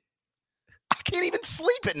lazy? I can't even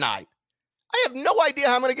sleep at night. I have no idea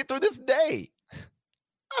how I'm going to get through this day.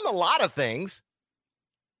 I'm a lot of things.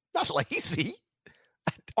 Not lazy.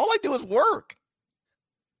 All I do is work.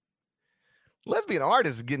 Lesbian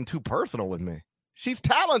artist is getting too personal with me. She's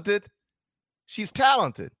talented.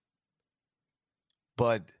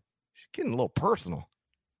 But she's getting a little personal.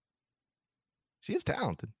 She is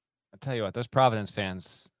talented. I'll tell you what, those Providence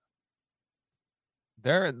fans,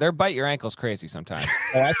 they're bite your ankles crazy sometimes.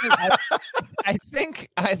 I think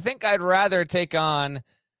I'd rather take on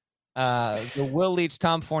the Will Leach,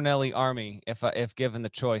 Tom Fornelli army if given the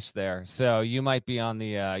choice there. So you might be on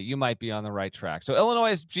the right track. So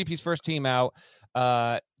Illinois is GP's first team out.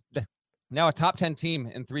 Now a top 10 team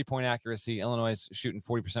in 3-point accuracy. Illinois is shooting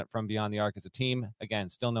 40% from beyond the arc as a team. Again,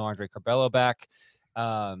 still no Andre Carbello back.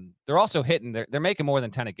 They're also hitting. They're making more than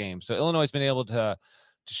 10 a game. So Illinois has been able to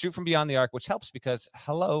shoot from beyond the arc, which helps because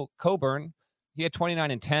Coburn, he had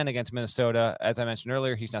 29 and 10 against Minnesota. As I mentioned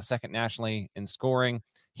earlier, he's now second nationally in scoring.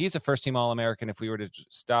 He's a first team All-American. If we were to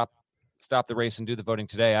stop the race and do the voting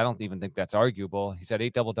today, I don't even think that's arguable. He's had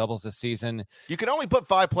 8 double-doubles this season. You can only put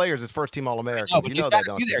 5 players as first team All-American. No, you know that,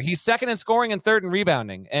 don't you? He's second in scoring and third in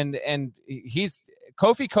rebounding. And he's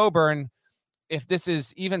Kofi Coburn, if this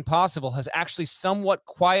is even possible, has actually somewhat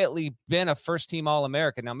quietly been a first team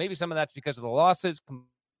All-American. Now, maybe some of that's because of the losses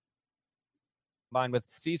combined with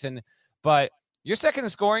season, but you're second in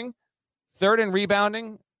scoring, third in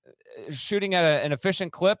rebounding, shooting at an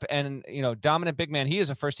efficient clip, and dominant big man. He is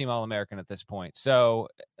a first team All-American at this point. So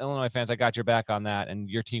Illinois fans, I got your back on that, and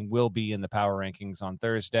your team will be in the power rankings on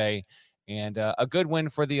Thursday. And a good win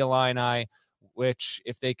for the Illini, which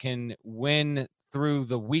if they can win through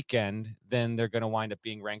the weekend, then they're going to wind up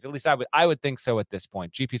being ranked. At least I would think so at this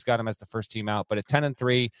point. GP's got them as the first team out, but at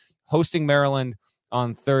 10-3, hosting Maryland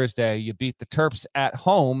on Thursday, you beat the Terps at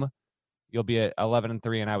home, you'll be at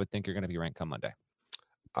 11-3, and I would think you're going to be ranked come Monday.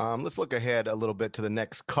 Let's look ahead a little bit to the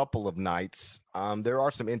next couple of nights. There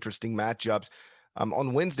are some interesting matchups.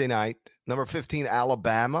 On Wednesday night, number 15,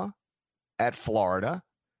 Alabama at Florida.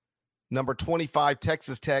 Number 25,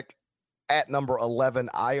 Texas Tech at number 11,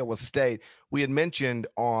 Iowa State. We had mentioned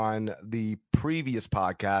on the previous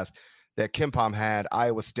podcast that KenPom had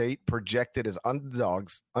Iowa State projected as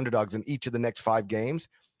underdogs in each of the next 5 games.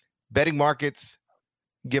 Betting markets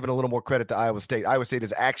giving a little more credit to Iowa State. Iowa State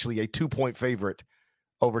is actually a 2-point favorite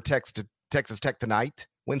over Texas Tech tonight,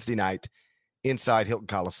 Wednesday night, inside Hilton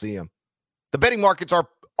Coliseum. The betting markets are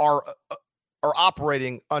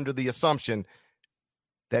operating under the assumption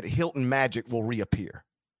that Hilton Magic will reappear.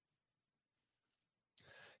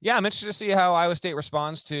 Yeah, I'm interested to see how Iowa State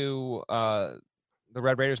responds to the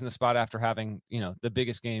Red Raiders in the spot after having, the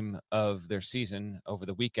biggest game of their season over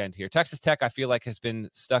the weekend here. Texas Tech, I feel like, has been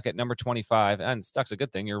stuck at number 25, and stuck's a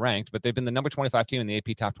good thing. You're ranked, but they've been the number 25 team in the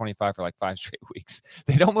AP Top 25 for like 5 straight weeks.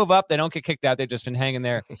 They don't move up. They don't get kicked out. They've just been hanging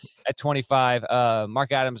there at 25.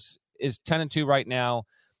 Mark Adams is 10-2 right now.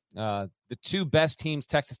 The 2 best teams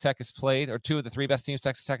Texas Tech has played, or 2 of the 3 best teams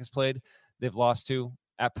Texas Tech has played, they've lost to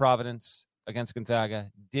at Providence against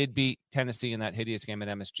Gonzaga, did beat Tennessee in that hideous game at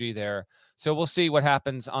MSG there. So we'll see what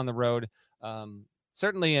happens on the road.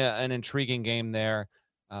 Certainly an intriguing game there.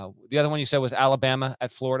 The other one you said was Alabama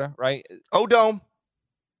at Florida, right? O-Dome.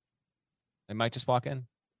 They might just walk in.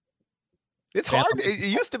 It's hard. It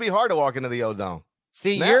used to be hard to walk into the O-Dome.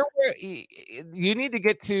 See, you need to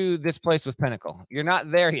get to this place with Pinnacle. You're not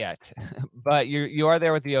there yet, but you are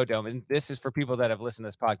there with the O-Dome. And this is for people that have listened to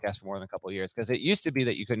this podcast for more than a couple of years, because it used to be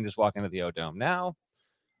that you couldn't just walk into the O-Dome. Now,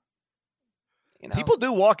 people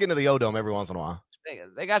do walk into the O-Dome every once in a while.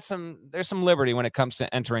 They got there's some liberty when it comes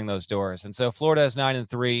to entering those doors. And so Florida is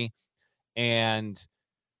 9-3 and,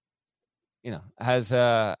 has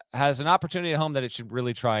an opportunity at home that it should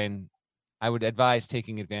really try, and I would advise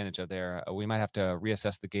taking advantage of there. We might have to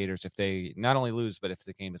reassess the Gators if they not only lose, but if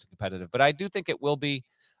the game is competitive. But I do think it will be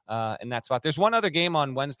in that spot. There's one other game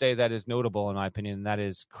on Wednesday that is notable, in my opinion, and that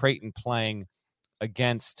is Creighton playing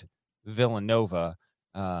against Villanova.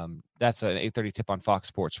 That's an 8:30 tip on Fox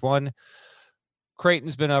Sports 1.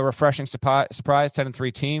 Creighton's been a refreshing surprise,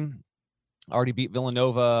 10-3 team. Already beat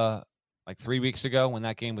Villanova like 3 weeks ago when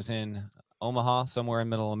that game was in Omaha, somewhere in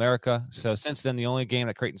Middle America. So since then, the only game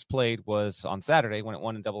that Creighton's played was on Saturday when it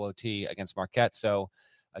won in double OT against Marquette. So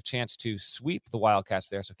a chance to sweep the Wildcats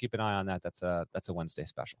there. So keep an eye on that. That's a Wednesday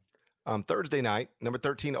special. Thursday night, number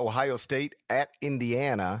 13, Ohio State at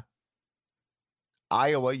Indiana.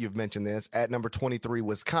 Iowa, you've mentioned this, at number 23,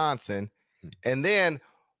 Wisconsin. And then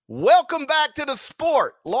welcome back to the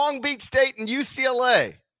sport, Long Beach State and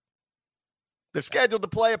UCLA. They're scheduled to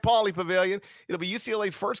play at Pauley Pavilion. It'll be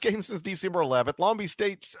UCLA's first game since December 11th, Long Beach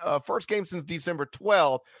State's first game since December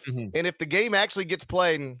 12th. Mm-hmm. And if the game actually gets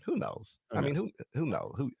played, who knows? Who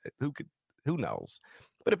knows? Who knows?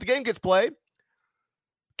 But if the game gets played,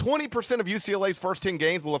 20% of UCLA's first 10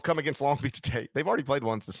 games will have come against Long Beach State. They've already played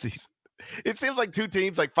once this season. It seems like two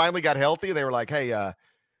teams finally got healthy, and they were like, "Hey,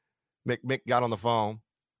 Mick got on the phone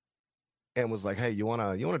and was like, "Hey, you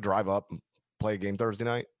wanna drive up and play a game Thursday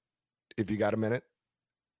night? If you got a minute,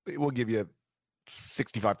 we'll give you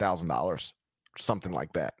 $65,000 or something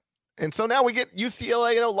like that." And so now we get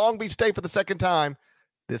UCLA, Long Beach State for the second time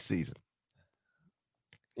this season.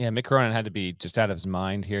 Yeah, Mick Cronin had to be just out of his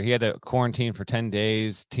mind here. He had to quarantine for 10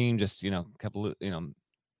 days. Team just,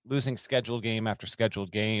 losing scheduled game after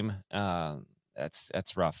scheduled game.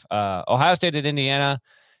 That's rough. Ohio State at Indiana.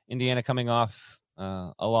 Indiana coming off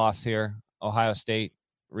a loss here. Ohio State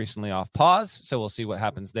recently off pause, so we'll see what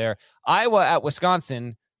happens there. Iowa at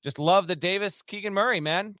Wisconsin. Just love the Davis Keegan Murray,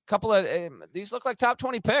 man. Couple of these look like top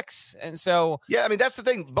 20 picks, and so yeah, I mean that's the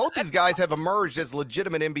thing. Both these guys have emerged as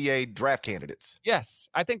legitimate NBA draft candidates. Yes,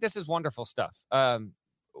 I think this is wonderful stuff.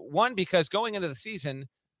 One, because going into the season,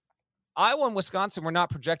 Iowa and Wisconsin were not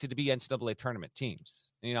projected to be NCAA tournament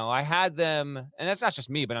teams. I had them, and that's not just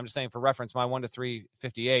me, but I'm just saying for reference, my 1-3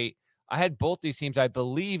 58. I had both these teams, I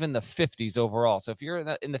believe, in the 50s overall. So if you're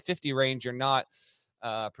in the 50 range, you're not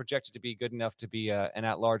projected to be good enough to be an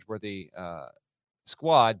at-large worthy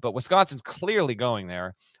squad. But Wisconsin's clearly going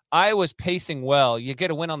there. Iowa's pacing well. You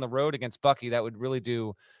get a win on the road against Bucky, that would really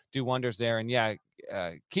do wonders there. And yeah,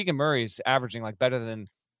 Keegan Murray's averaging better than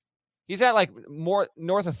he's at more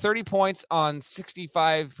north of 30 points on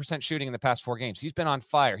 65% shooting in the past 4 games. He's been on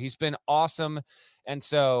fire. He's been awesome. And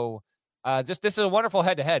so this is a wonderful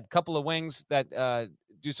head-to-head. Couple of wings that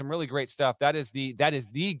do some really great stuff. That is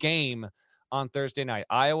the game on Thursday night.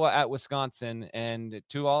 Iowa at Wisconsin, and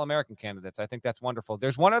 2 All-American candidates. I think that's wonderful.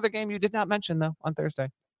 There's one other game you did not mention though on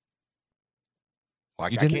Thursday. Well, I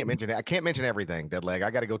can't mention it. I can't mention everything, Deadleg.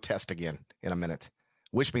 I got to go test again in a minute.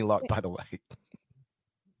 Wish me luck, by the way.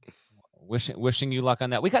 Wishing you luck on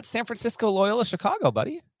that. We got San Francisco Loyola Chicago,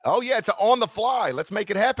 buddy. Oh yeah, it's an on the fly. Let's make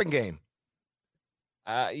it happen game.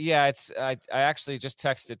 Yeah, it's I actually just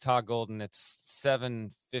texted Todd Golden. It's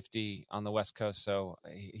 7:50 on the West Coast, so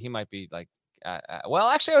he might be well,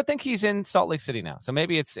 actually, I would think he's in Salt Lake City now. So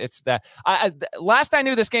maybe it's that. Last I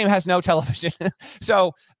knew, this game has no television.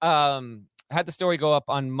 So had the story go up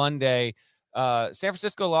on Monday. San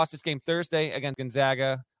Francisco lost its game Thursday against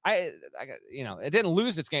Gonzaga. It didn't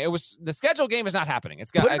lose its game. It was the scheduled game is not happening.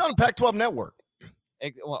 It's got put it on Pac-12 network.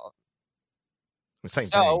 Same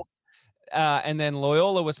thing. And then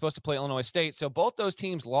Loyola was supposed to play Illinois State. So both those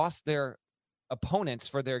teams lost their opponents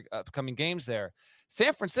for their upcoming games there.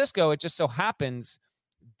 San Francisco, it just so happens,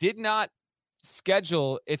 did not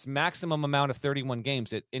schedule its maximum amount of 31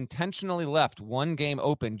 games. It intentionally left one game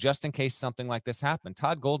open just in case something like this happened.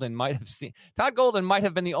 Todd Golden might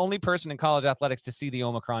have been the only person in college athletics to see the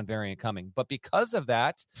Omicron variant coming. But because of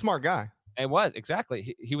that, smart guy. It was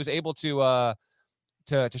exactly. He was able to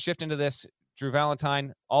shift into this Drew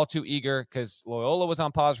Valentine, all too eager because Loyola was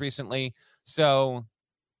on pause recently. So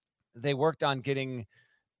they worked on getting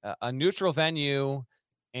a neutral venue,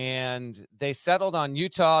 and they settled on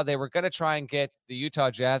Utah. They were going to try and get the Utah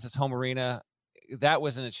Jazz's home arena. That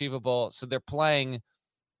wasn't achievable. So they're playing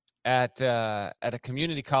at a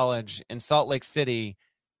community college in Salt Lake City,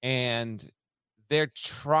 and they're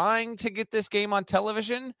trying to get this game on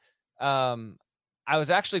television. I was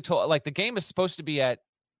actually told, like, the game is supposed to be at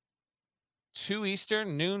 2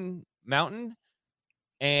 Eastern, noon Mountain.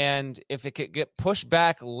 And if it could get pushed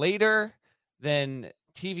back later, then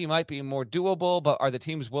TV might be more doable. But are the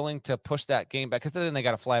teams willing to push that game back? Because then they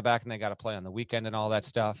got to fly back and they got to play on the weekend and all that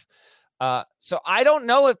stuff. So I don't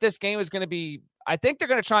know if this game is going to be. I think they're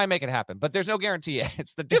going to try and make it happen, but there's no guarantee yet.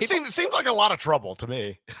 It's the it seems like a lot of trouble to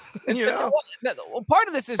me. Well, part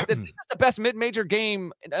of this is that this is the best mid-major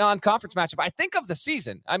game non-conference matchup, I think, of the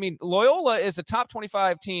season. I mean, Loyola is a top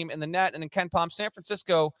 25 team in the net and in KenPom. San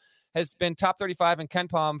Francisco has been top 35 in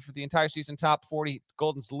KenPom for the entire season, top 40.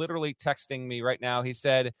 Golden's literally texting me right now. He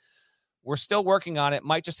said, we're still working on it.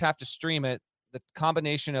 Might just have to stream it. The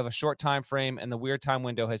combination of a short time frame and the weird time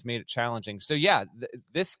window has made it challenging. So, yeah,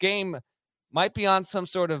 this game might be on some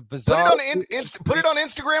sort of bizarre. Put it on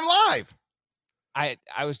Instagram Live. I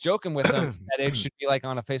was joking with them that it should be like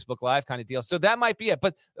on a Facebook Live kind of deal. So that might be it.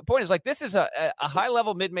 But the point is, like, this is a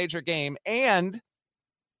high-level mid-major game, and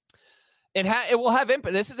it will have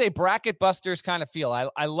impact. This is a bracket busters kind of feel.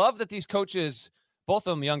 I love that these coaches, both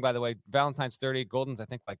of them young, by the way. Valentine's 30, Golden's, I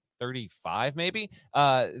think, like 35 maybe.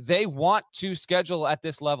 They want to schedule at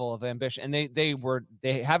this level of ambition, and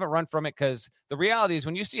they haven't run from it, because the reality is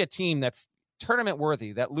when you see a team that's tournament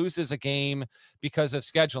worthy that loses a game because of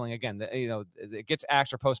scheduling, again, it gets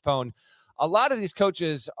axed or postponed, a lot of these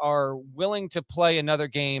coaches are willing to play another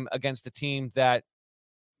game against a team that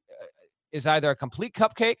is either a complete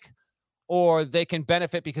cupcake or they can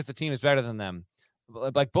benefit because the team is better than them.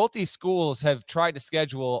 Like, both these schools have tried to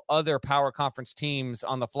schedule other power conference teams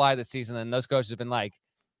on the fly this season, and those coaches have been like,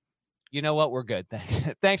 you know what, we're good.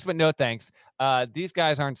 Thanks, but no thanks. These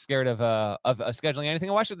guys aren't scared of scheduling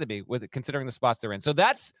anything. Why should they be, with considering the spots they're in? So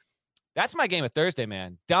that's my game of Thursday,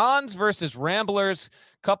 man. Dons versus Ramblers,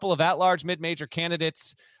 couple of at-large mid-major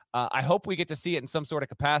candidates. I hope we get to see it in some sort of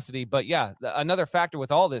capacity. But yeah, another factor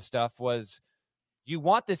with all this stuff was you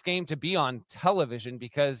want this game to be on television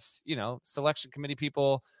because, selection committee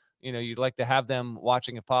people, you'd like to have them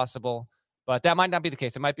watching if possible. But that might not be the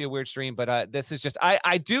case. It might be a weird stream, but this is just,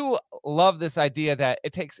 I do love this idea that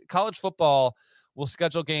it takes college football will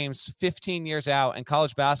schedule games 15 years out, and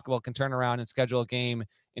college basketball can turn around and schedule a game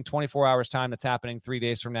in 24 hours time that's happening 3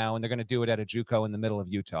 days from now, and they're going to do it at a JUCO in the middle of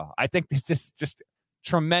Utah. I think this is just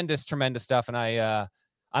tremendous, tremendous stuff. And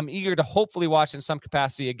I'm eager to hopefully watch in some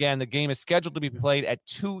capacity. Again, the game is scheduled to be played at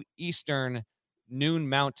 2 Eastern, noon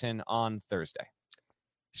Mountain on Thursday.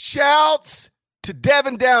 Shouts to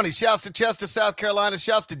Devin Downey. Shouts to Chester, South Carolina.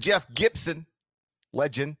 Shouts to Jeff Gibson,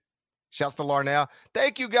 legend. Shouts to Larnell.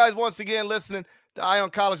 Thank you guys once again listening to Eye on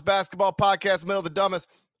College Basketball Podcast, middle of the dumbest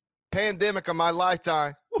pandemic of my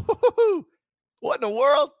lifetime. Woo-hoo-hoo. What in the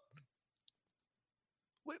world?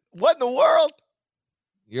 What in the world?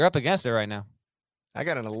 You're up against it right now. I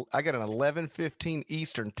got an 11:15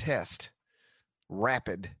 Eastern test.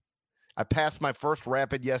 Rapid. I passed my first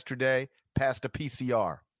rapid yesterday, passed a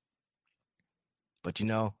PCR. But,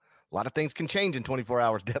 a lot of things can change in 24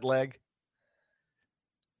 hours, dead leg.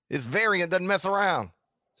 This variant doesn't mess around.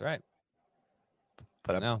 That's right.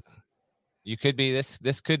 But no, you could be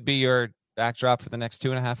this could be your backdrop for the next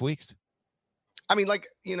 2.5 weeks. I mean,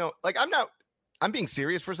 I'm being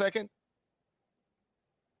serious for a second.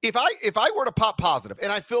 If I were to pop positive,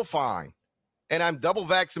 and I feel fine, and I'm double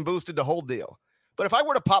vaxxed and boosted, the whole deal. But if I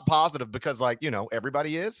were to pop positive because,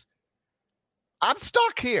 everybody is, I'm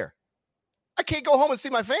stuck here. I can't go home and see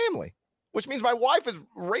my family, which means my wife is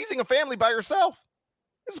raising a family by herself.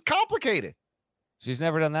 This is complicated. She's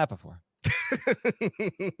never done that before.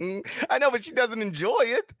 I know, but she doesn't enjoy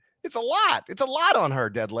it. It's a lot. It's a lot on her,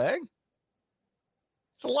 dead leg.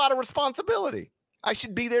 It's a lot of responsibility. I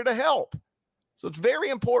should be there to help. So it's very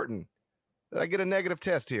important that I get a negative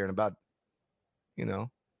test here in about,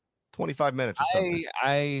 25 minutes or something.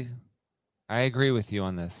 I agree with you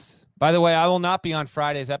on this. By the way, I will not be on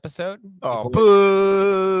Friday's episode. Oh,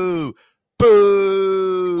 boo!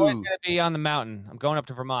 Boo! Always going to be on the mountain. I'm going up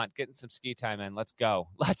to Vermont, getting some ski time in. Let's go.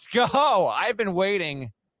 Let's go. I've been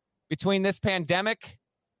waiting between this pandemic.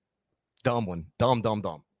 Dumb one. Dumb.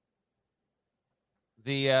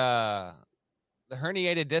 The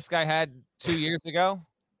herniated disc I had 2 years ago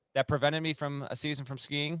that prevented me from a season from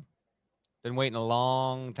skiing. Been waiting a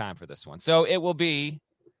long time for this one. So it will be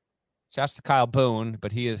Shouts to Kyle Boone,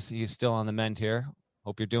 but he's still on the mend here.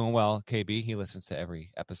 Hope you're doing well, KB. He listens to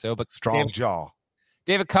every episode. But Strong jaw.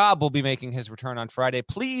 David Cobb will be making his return on Friday.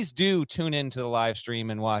 Please do tune into the live stream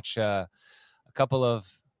and watch a couple of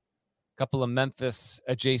Memphis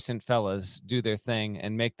adjacent fellas do their thing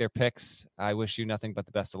and make their picks. I wish you nothing but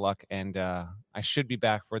the best of luck. And I should be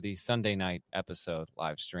back for the Sunday night episode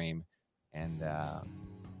live stream. And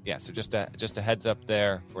so just a heads up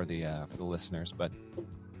there for the listeners. But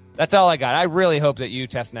that's all I got. I really hope that you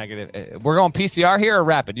test negative. We're going PCR here or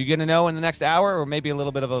rapid? You going to know in the next hour or maybe a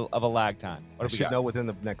little bit of a lag time? What do we should know within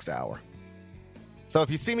the next hour. So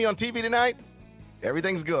if you see me on TV tonight,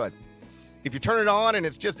 everything's good. If you turn it on and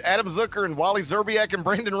it's just Adam Zucker and Wally Zerbiak and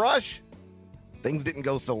Brandon Rush, things didn't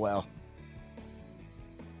go so well.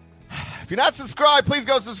 If you're not subscribed, please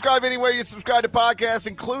go subscribe anywhere you subscribe to podcasts,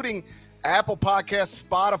 including Apple Podcasts,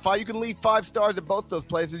 Spotify. You can leave 5 stars at both those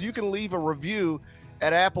places. You can leave a review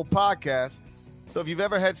at Apple Podcasts. So if you've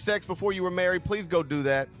ever had sex before you were married, please go do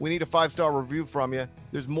that. We need a 5-star review from you.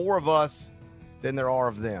 There's more of us than there are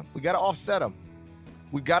of them. We got to offset them.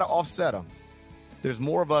 There's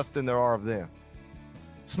more of us than there are of them.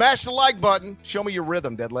 Smash the like button. Show me your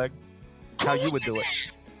rhythm, Deadleg. How you would do it.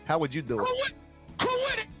 How would you do it?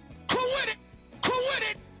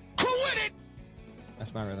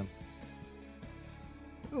 That's my rhythm.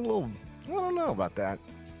 I don't know about that.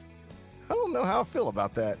 I don't know how I feel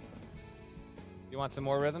about that. You want some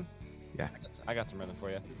more rhythm? Yeah. I got some rhythm for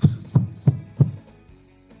you.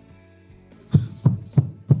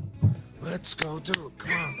 Let's go do it.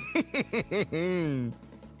 Come on.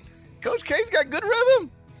 Coach K's got good rhythm.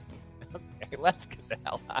 Okay, let's get the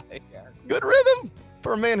hell out of here. Good rhythm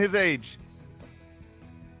for a man his age.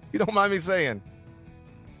 You don't mind me saying.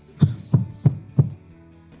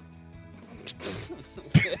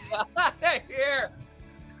 Here.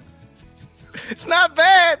 It's not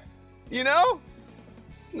bad, you know?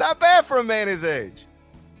 Not bad for a man his age.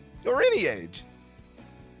 Or any age.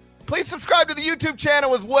 Please subscribe to the YouTube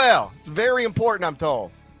channel as well. It's very important, I'm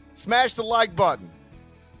told. Smash the like button.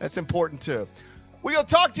 That's important, too. We're going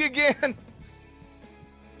to talk to you again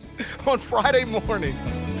on Friday morning.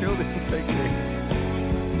 Until then, take care.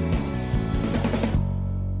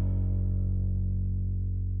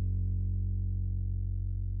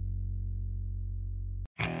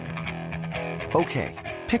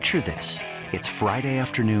 Okay, picture this. It's Friday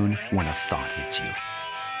afternoon when a thought hits you.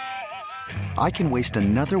 I can waste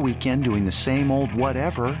another weekend doing the same old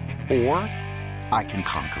whatever, or I can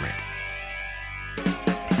conquer it.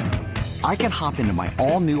 I can hop into my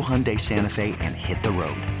all-new Hyundai Santa Fe and hit the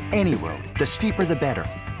road. Any road. The steeper, the better.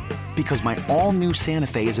 Because my all-new Santa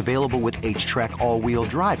Fe is available with H-Track all-wheel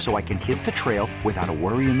drive, so I can hit the trail without a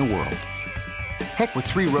worry in the world. Heck, with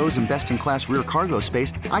 3 rows and best-in-class rear cargo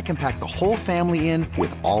space, I can pack the whole family in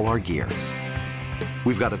with all our gear.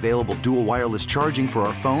 We've got available dual wireless charging for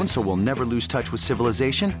our phones, so we'll never lose touch with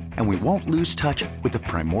civilization, and we won't lose touch with the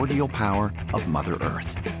primordial power of Mother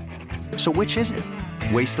Earth. So which is it?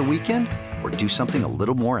 Waste the weekend or do something a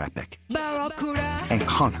little more epic? And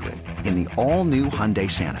conquer it in the all-new Hyundai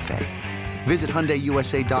Santa Fe. Visit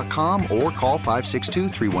HyundaiUSA.com or call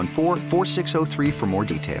 562-314-4603 for more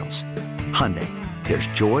details. Hyundai, there's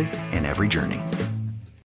joy in every journey.